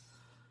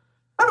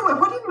 By the way,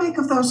 what do you make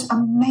of those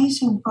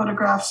amazing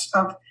photographs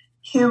of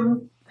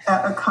him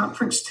at a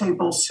conference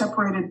table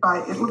separated by,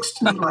 it looks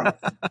to me like,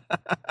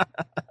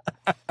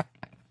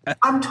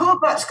 I'm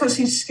told that's because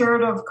he's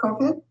scared of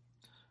COVID?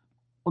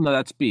 Well, no,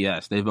 that's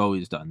BS. They've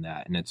always done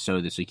that, and it's so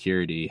the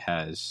security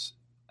has.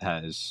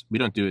 We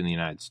don't do it in the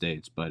United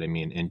States, but I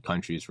mean, in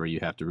countries where you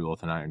have to rule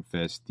with an iron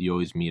fist, you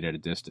always meet at a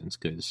distance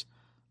because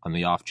on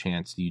the off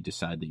chance you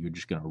decide that you're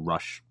just going to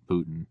rush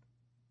Putin,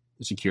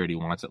 the security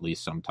wants at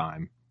least some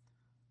time.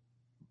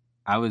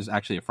 I was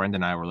actually, a friend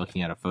and I were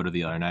looking at a photo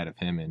the other night of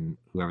him and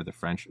whoever the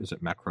French, is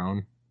it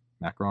Macron?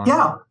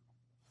 Yeah.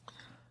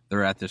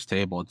 They're at this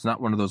table. It's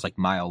not one of those like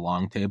mile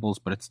long tables,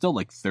 but it's still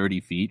like 30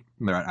 feet.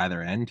 They're at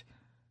either end.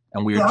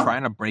 And we were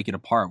trying to break it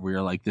apart. We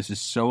were like, this is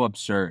so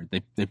absurd.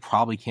 They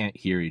probably can't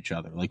hear each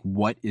other. Like,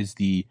 what is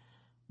the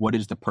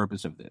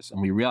purpose of this?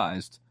 And we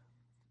realized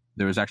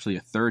there was actually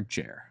a third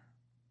chair.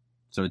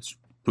 So it's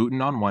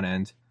Putin on one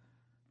end,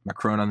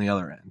 Macron on the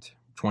other end,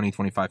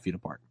 25 feet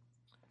apart.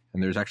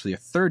 And there's actually a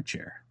third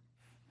chair.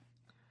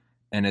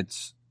 And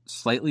it's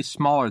slightly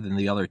smaller than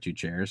the other two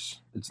chairs.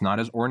 It's not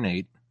as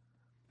ornate,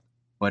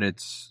 but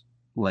it's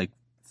like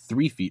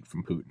 3 feet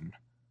from Putin.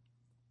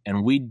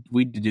 And we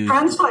deduced...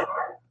 Translator.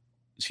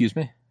 Excuse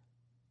me?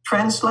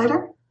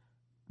 Translator?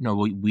 No,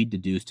 we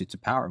deduced it's a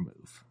power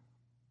move.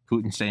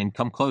 Putin's saying,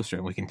 come closer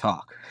and we can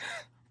talk.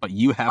 But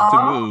you have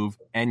to move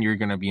and you're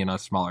going to be in a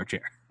smaller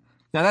chair.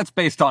 Now, that's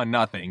based on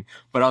nothing.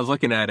 But I was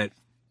looking at it.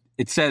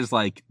 It says,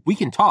 like, we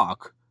can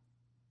talk,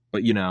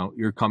 but,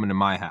 you're coming to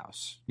my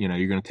house. You're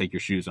going to take your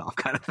shoes off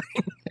kind of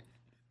thing.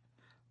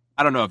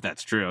 I don't know if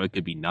that's true. It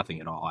could be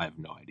nothing at all. I have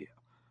no idea.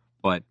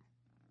 But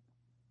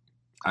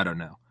I don't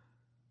know.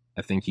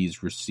 I think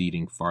he's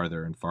receding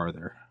farther and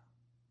farther.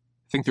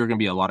 I think there are going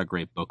to be a lot of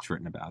great books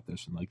written about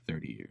this in like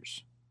 30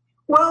 years.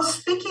 Well,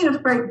 speaking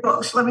of great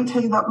books, let me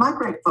tell you about my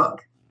great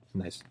book.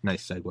 Nice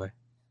segue.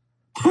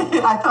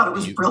 I thought it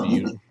was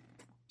brilliant.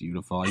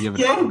 Beautiful. I give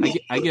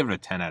it a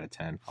 10 out of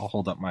 10. I'll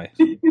hold up my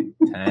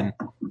 10.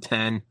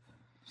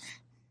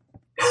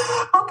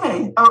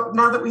 Okay. Oh,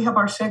 now that we have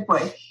our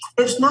segue,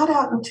 it's not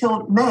out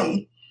until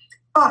May,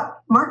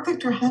 but Mark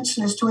Victor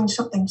Hansen is doing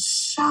something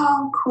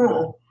so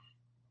cool,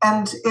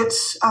 and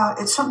it's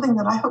something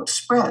that I hope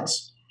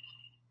spreads.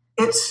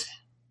 It's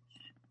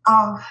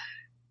now,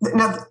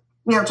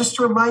 just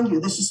to remind you,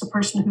 this is the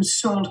person who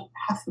sold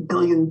 500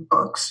 million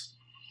books.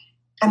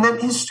 And then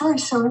his story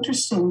is so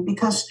interesting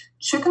because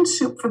Chicken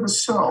Soup for the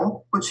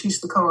Soul, which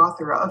he's the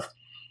co-author of,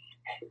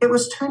 it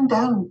was turned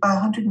down by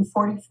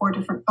 144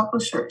 different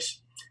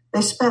publishers.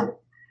 They spent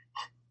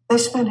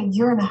a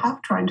year and a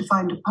half trying to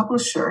find a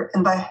publisher,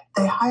 and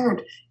they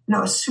hired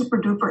a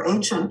super duper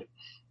agent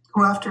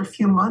who, after a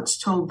few months,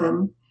 told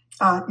them,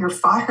 "You're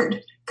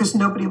fired because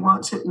nobody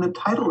wants it, and the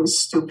title is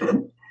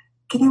stupid."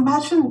 Can you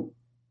imagine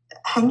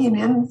hanging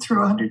in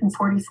through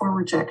 144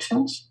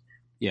 rejections?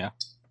 Yeah.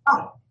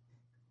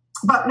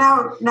 But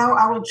now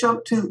I will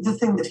jump to the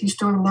thing that he's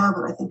doing now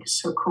that I think is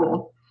so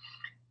cool.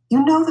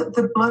 You know that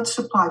the blood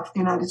supply for the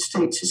United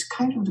States is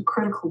kind of the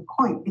critical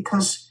point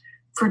because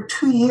for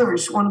 2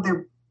 years, one of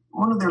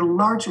their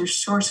larger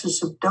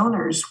sources of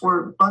donors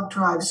were blood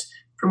drives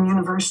from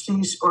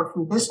universities or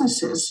from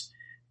businesses,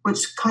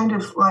 which kind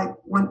of like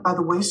went by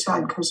the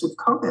wayside because of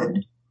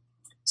COVID.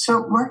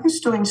 So Mark is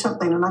doing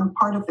something, and I'm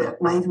part of it,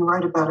 and I even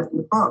write about it in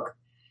the book.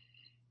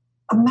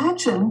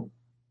 Imagine,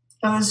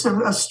 and it's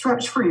a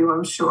stretch for you,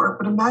 I'm sure,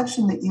 but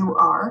imagine that you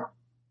are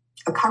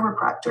a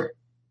chiropractor.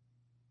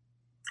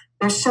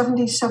 There's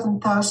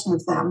 77,000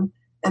 of them,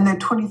 and there are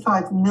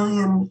 25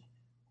 million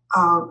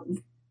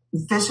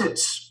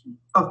visits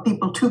of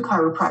people to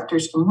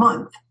chiropractors a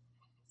month.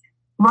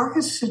 Mark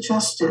has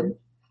suggested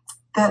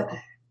that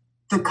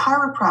the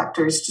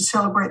chiropractors, to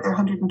celebrate their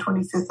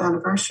 125th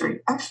anniversary,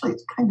 actually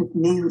it's kind of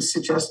me who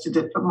suggested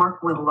it, but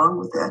Mark went along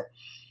with it.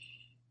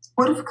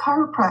 What if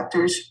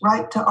chiropractors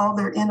write to all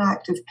their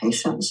inactive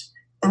patients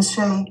and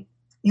say,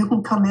 you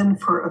can come in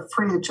for a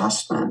free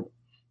adjustment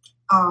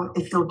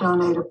if you'll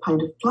donate a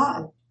pint of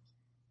blood?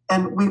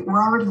 And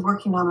we're already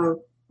working on a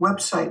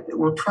website that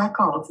will track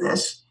all of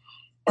this.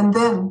 And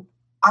then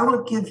I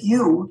will give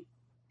you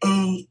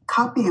a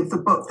copy of the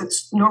book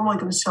that's normally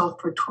going to sell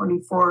for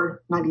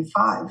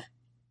 $24.95.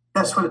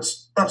 That's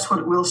what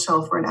it will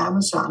sell for on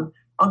Amazon.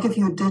 I'll give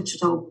you a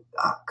digital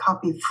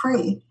copy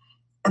free.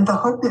 And the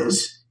hope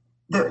is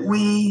that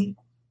we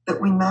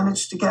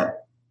manage to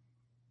get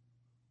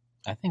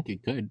I think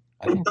it could.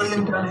 I a think they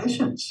billion could work.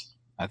 donations.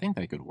 I think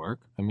they could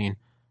work. I mean,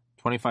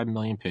 25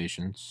 million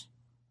patients.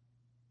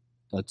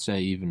 Let's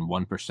say even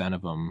 1%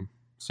 of them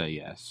say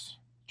yes.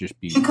 Just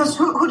be Because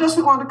who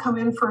doesn't want to come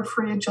in for a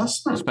free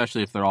adjustment?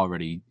 especially if they're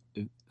already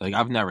like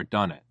I've never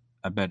done it.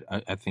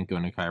 I think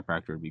going to a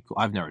chiropractor would be cool.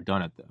 I've never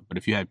done it though. But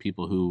if you had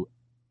people who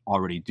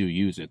already do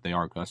use it, they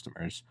are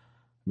customers.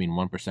 I mean,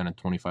 1% of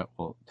 25,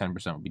 well,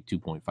 10% would be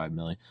 2.5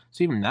 million.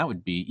 So even that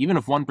would be, even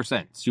if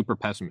 1%, super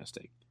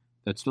pessimistic,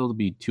 that'd still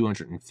be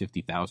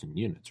 250,000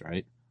 units,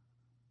 right?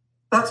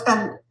 That's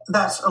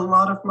a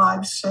lot of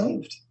lives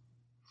saved.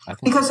 I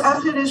think Because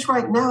as it is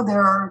right now,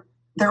 there are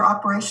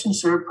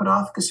operations that are put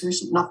off because there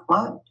isn't enough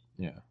blood.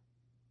 yeah.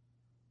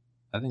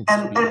 I think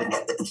And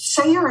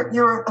say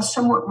you're a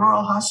somewhat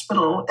rural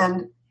hospital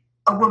and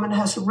a woman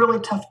has a really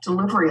tough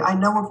delivery. I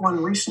know of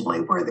one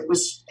recently where it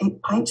was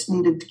 8 pints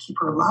needed to keep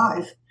her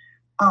alive,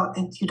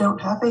 and you don't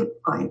have 8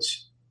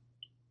 pints.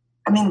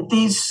 I mean,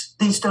 these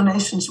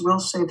donations will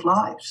save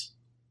lives.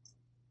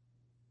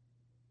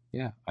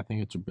 yeah, I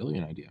think it's a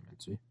brilliant idea,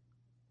 Mitzi.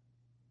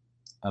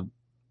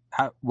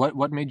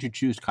 What made you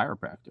choose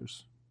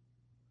chiropractors?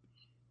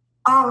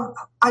 I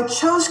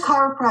chose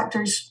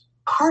chiropractors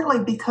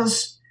partly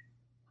because,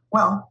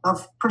 well,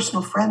 of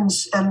personal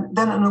friends, and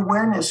then an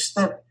awareness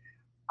that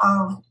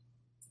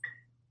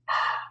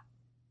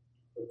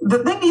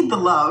they need the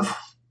love.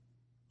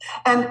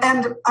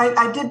 And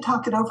I did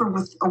talk it over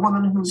with a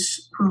woman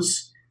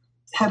who's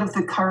head of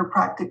the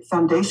Chiropractic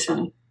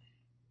Foundation,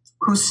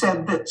 who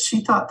said that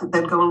she thought that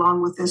they'd go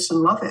along with this and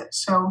love it.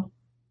 So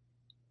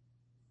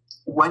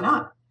why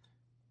not?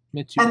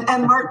 Mitzi,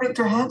 And Mark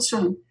Victor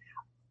Hansen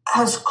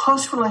has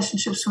close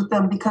relationships with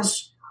them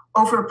because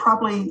over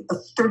probably a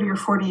 30 or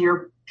 40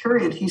 year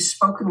period, he's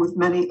spoken with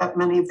at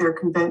many of their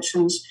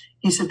conventions.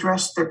 He's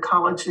addressed their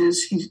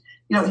colleges.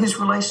 His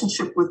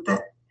relationship with them,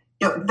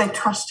 they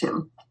trust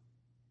him.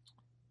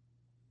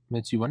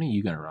 Mitzi, when are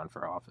you going to run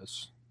for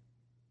office?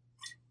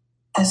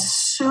 As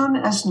soon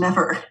as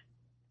never.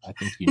 I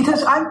think you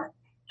because I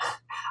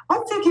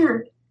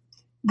figure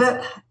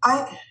that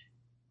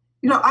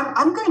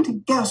I'm going to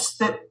guess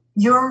that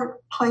you're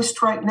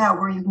placed right now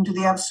where you can do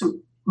the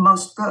absolute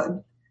most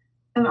good.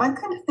 And I'm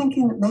kind of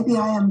thinking that maybe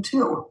I am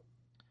too.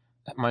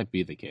 That might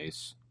be the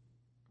case.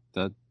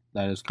 That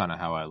is kind of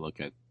how I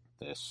look at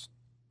this.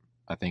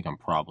 I think I'm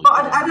probably.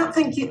 Well, I don't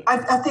think you.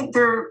 I think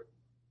there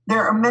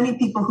are many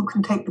people who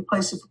can take the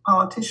place of a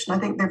politician. I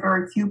think there are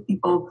very few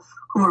people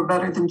who are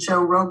better than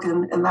Joe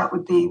Rogan, and that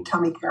would be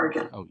Tommy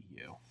Kerrigan. Oh,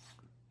 you.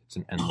 It's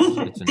an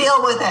endless.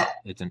 Deal with it.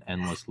 It's an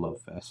endless love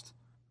fest.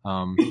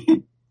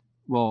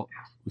 Well,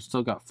 we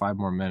still got 5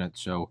 more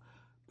minutes. So,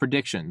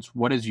 predictions.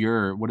 What is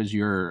your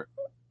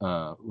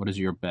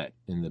bet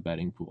in the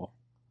betting pool?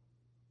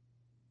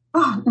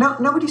 Oh, no,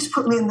 nobody's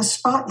put me in the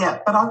spot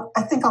yet, but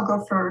I think I'll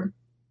go for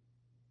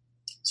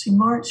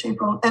March,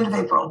 April, end of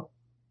April.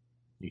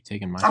 You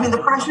taking my? I mean,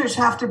 the pressures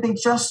have to be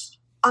just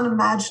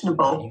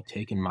unimaginable. Are you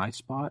taking my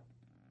spot?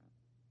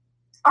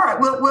 All right,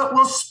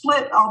 we'll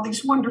split all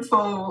these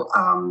wonderful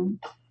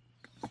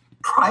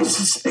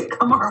prizes that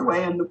come our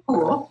way in the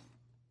pool.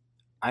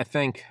 I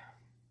think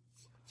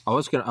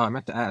I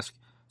meant to ask.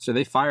 So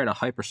they fired a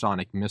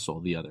hypersonic missile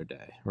the other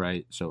day,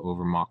 right? So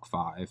over Mach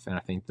 5, and I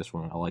think this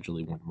one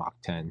allegedly went Mach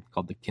 10,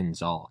 called the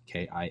Kinzhal,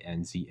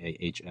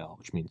 Kinzahl,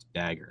 which means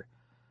dagger.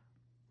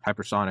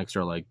 Hypersonics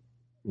are like,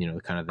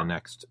 kind of the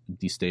next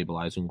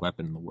destabilizing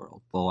weapon in the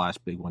world. The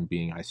last big one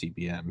being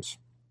ICBMs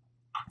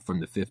from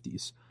the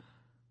 50s.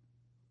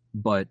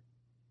 But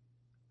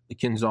the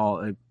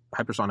Kinzhal,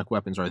 hypersonic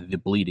weapons are the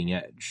bleeding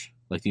edge.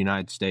 Like the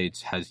United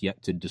States has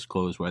yet to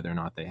disclose whether or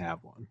not they have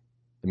one.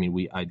 I mean,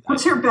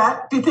 what's your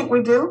bet? Do you think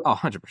we do? Oh,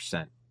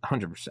 100%.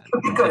 100%.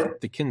 Okay,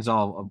 good. The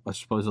Kinzhal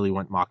supposedly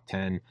went Mach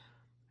 10.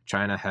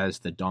 China has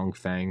the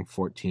Dongfang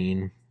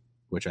 14,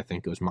 which I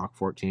think goes Mach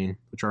 14,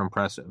 which are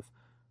impressive.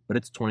 But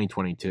it's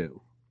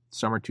 2022.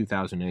 Summer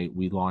 2008,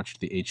 we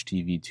launched the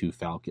HTV-2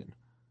 Falcon,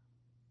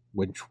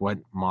 which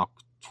went Mach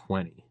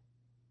 20.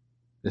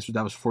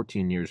 That was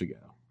 14 years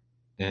ago.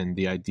 And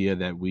the idea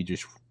that we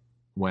just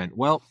went,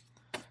 well,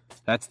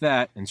 that's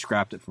that, and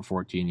scrapped it for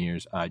 14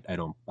 years, I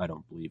don't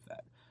believe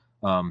that.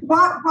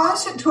 Why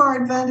is it to our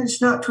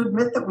advantage not to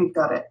admit that we've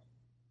got it?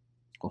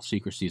 Well,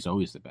 secrecy is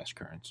always the best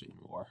currency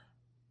in war.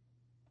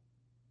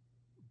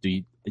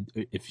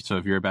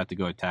 If you're about to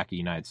go attack the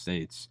United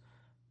States,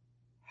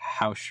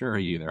 how sure are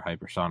you their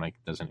hypersonic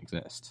doesn't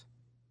exist?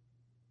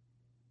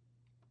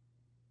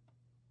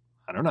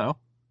 I don't know.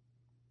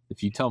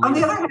 If you tell me. On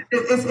the other hand,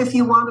 if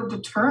you want a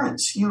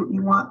deterrence, you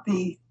want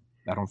the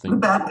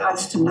bad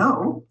guys to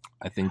know.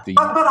 I think but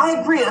I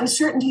agree.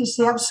 Uncertainty is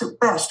the absolute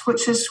best,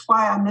 which is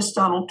why I miss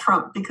Donald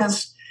Trump,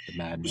 because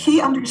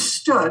he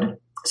understood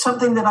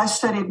something that I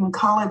studied in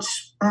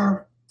college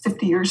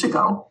 50 years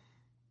ago,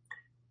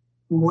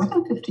 more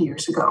than 50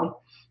 years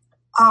ago,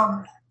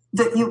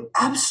 that you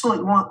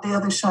absolutely want the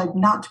other side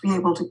not to be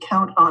able to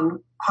count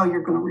on how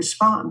you're going to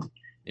respond.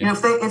 Yeah.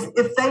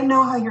 If they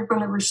know how you're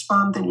going to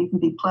respond, then you can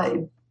be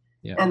played.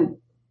 Yeah. And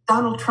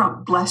Donald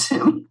Trump, bless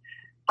him,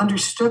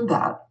 understood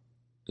that.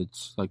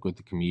 It's like what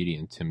the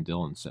comedian Tim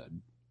Dillon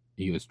said.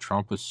 He goes,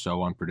 Trump was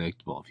so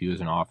unpredictable. If he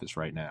was in office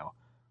right now,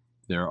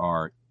 there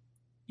are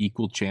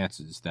equal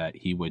chances that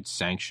he would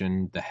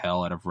sanction the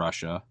hell out of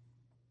Russia,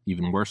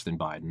 even worse than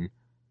Biden,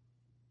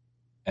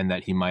 and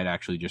that he might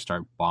actually just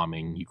start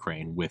bombing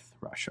Ukraine with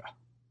Russia.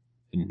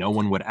 And no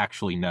one would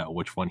actually know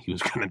which one he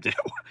was going to do.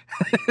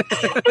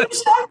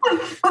 Exactly.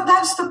 But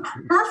that's the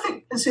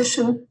perfect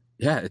position.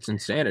 Yeah, it's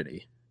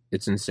insanity.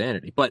 It's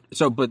insanity. But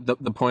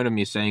the point of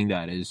me saying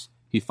that is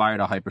he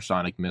fired a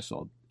hypersonic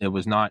missile. It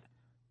was not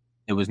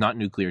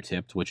nuclear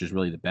tipped, which is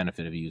really the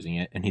benefit of using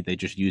it. And they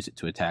just used it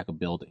to attack a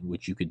building,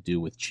 which you could do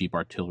with cheap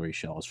artillery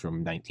shells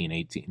from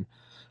 1918.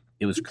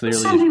 It was clearly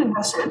sending a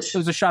message. It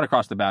was a shot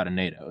across the bow to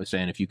NATO,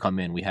 saying, if you come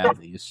in, we have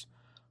these.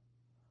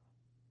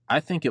 I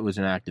think it was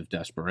an act of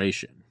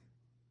desperation.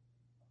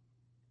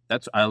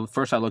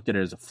 First I looked at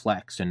it as a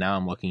flex, and now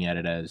I'm looking at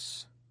it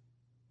as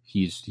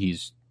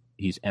he's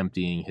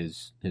emptying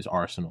his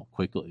arsenal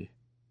quickly.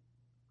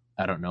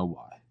 I don't know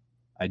why.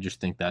 I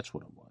just think that's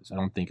what it was. I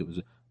don't think it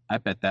was. I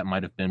bet that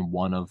might have been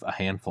one of a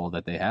handful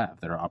that they have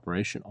that are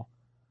operational.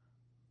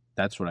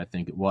 That's what I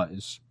think it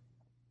was.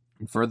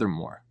 And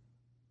furthermore,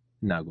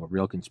 now go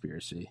real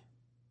conspiracy.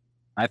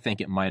 I think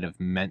it might have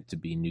meant to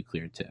be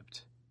nuclear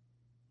tipped.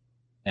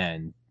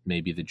 And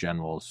maybe the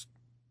generals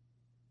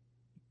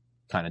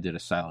kind of did a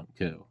silent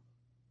coup.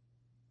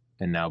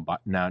 And now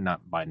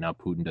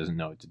Putin doesn't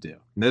know what to do.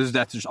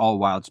 That's just all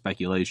wild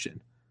speculation.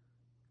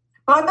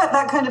 But I bet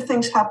that kind of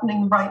thing's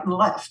happening right and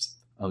left.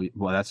 Oh,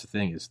 well, that's the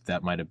thing, is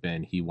that might have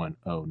been, he went,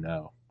 oh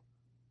no.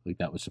 Like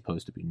that was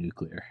supposed to be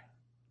nuclear.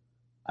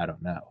 I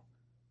don't know.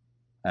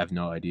 I have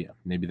no idea.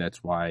 Maybe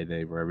that's why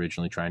they were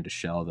originally trying to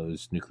shell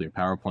those nuclear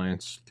power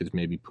plants, because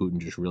maybe Putin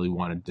just really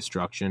wanted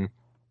destruction.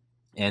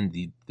 And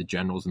the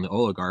generals and the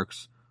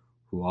oligarchs,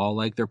 who all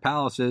like their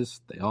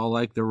palaces, they all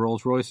like their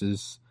Rolls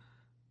Royces.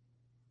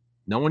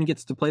 No one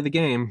gets to play the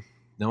game.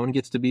 No one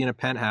gets to be in a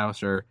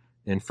penthouse or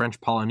in French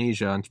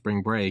Polynesia on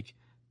spring break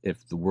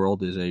if the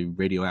world is a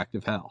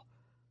radioactive hell.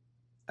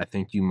 I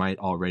think you might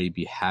already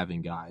be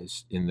having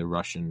guys in the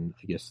Russian,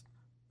 I guess,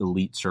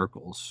 elite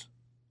circles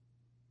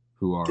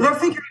who are... They're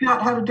figuring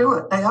out how to do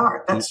it. They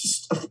are. That's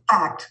just a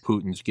fact.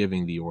 Putin's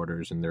giving the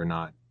orders and they're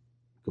not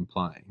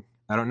complying.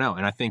 I don't know.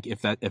 And I think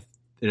if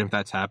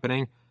that's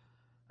happening,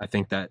 I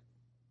think that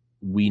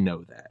we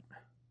know that.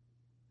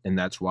 And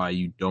that's why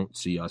you don't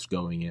see us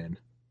going in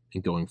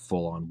and going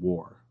full on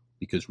war,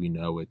 because we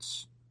know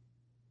it's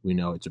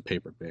a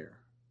paper bear.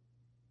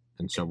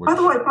 And so By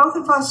the way, both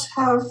of us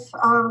have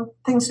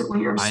things that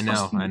we are I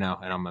know, and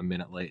I'm a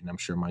minute late, and I'm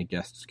sure my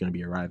guest is going to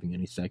be arriving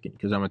any second,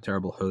 because I'm a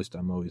terrible host.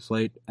 I'm always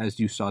late, as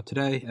you saw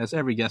today, as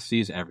every guest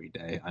sees every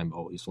day. I'm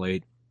always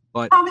late.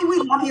 But Tommy, we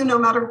love you no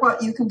matter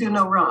what. You can do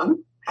no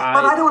wrong.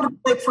 But I don't want to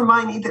be late for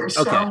mine either.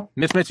 So. Okay.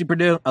 Miss Mitzi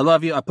Perdue, I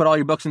love you. I put all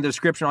your books in the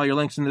description, all your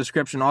links in the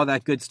description, all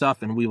that good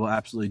stuff, and we will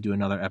absolutely do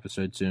another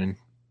episode soon.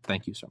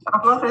 Thank you so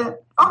much. I love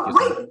it.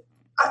 Wait.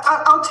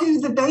 I'll tell you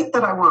the date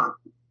that I want.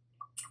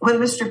 When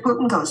Mr.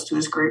 Putin goes to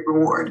his great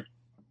reward.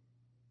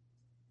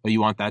 Oh, you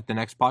want that the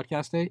next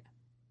podcast date?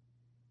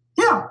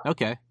 Yeah.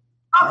 Okay.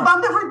 I'll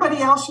bump everybody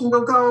else and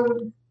we'll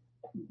go.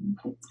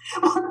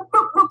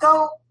 We'll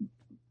go.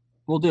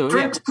 We'll do it.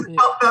 Drink some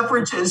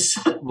beverages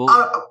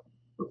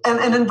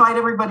and invite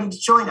everybody to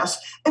join us.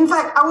 In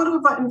fact, I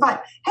want to invite.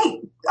 Hey,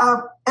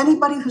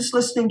 anybody who's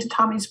listening to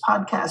Tommy's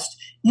podcast,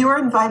 you're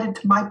invited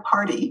to my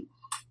party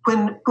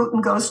when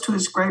Putin goes to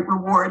his great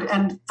reward.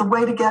 And the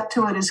way to get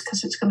to it is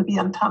because it's going to be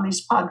on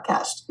Tommy's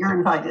podcast. You're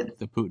invited.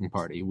 The Putin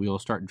party. We'll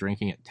start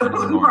drinking at 10 the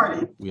Putin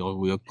party.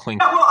 We'll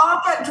clink. Yeah, we'll all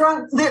get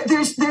drunk.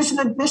 There's an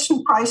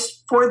admission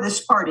price for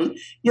this party.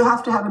 You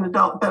have to have an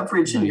adult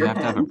beverage in your hand.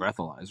 You have to have a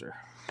breathalyzer.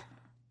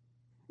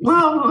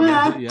 Well, you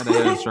have to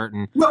have a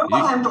certain... we'll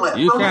handle it.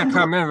 You can't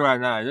come in right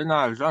now. You're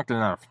not drunk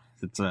enough.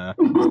 It's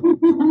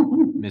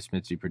Miss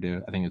Mitzi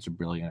Perdue. I think it's a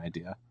brilliant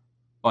idea.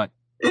 But...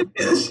 It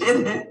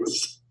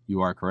is. You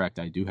are correct.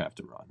 I do have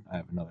to run. I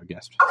have another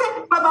guest.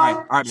 Okay, bye-bye.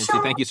 All right, Mitzi,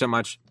 thank you so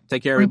much.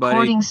 Take care, everybody.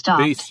 Recording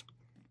stopped. Peace.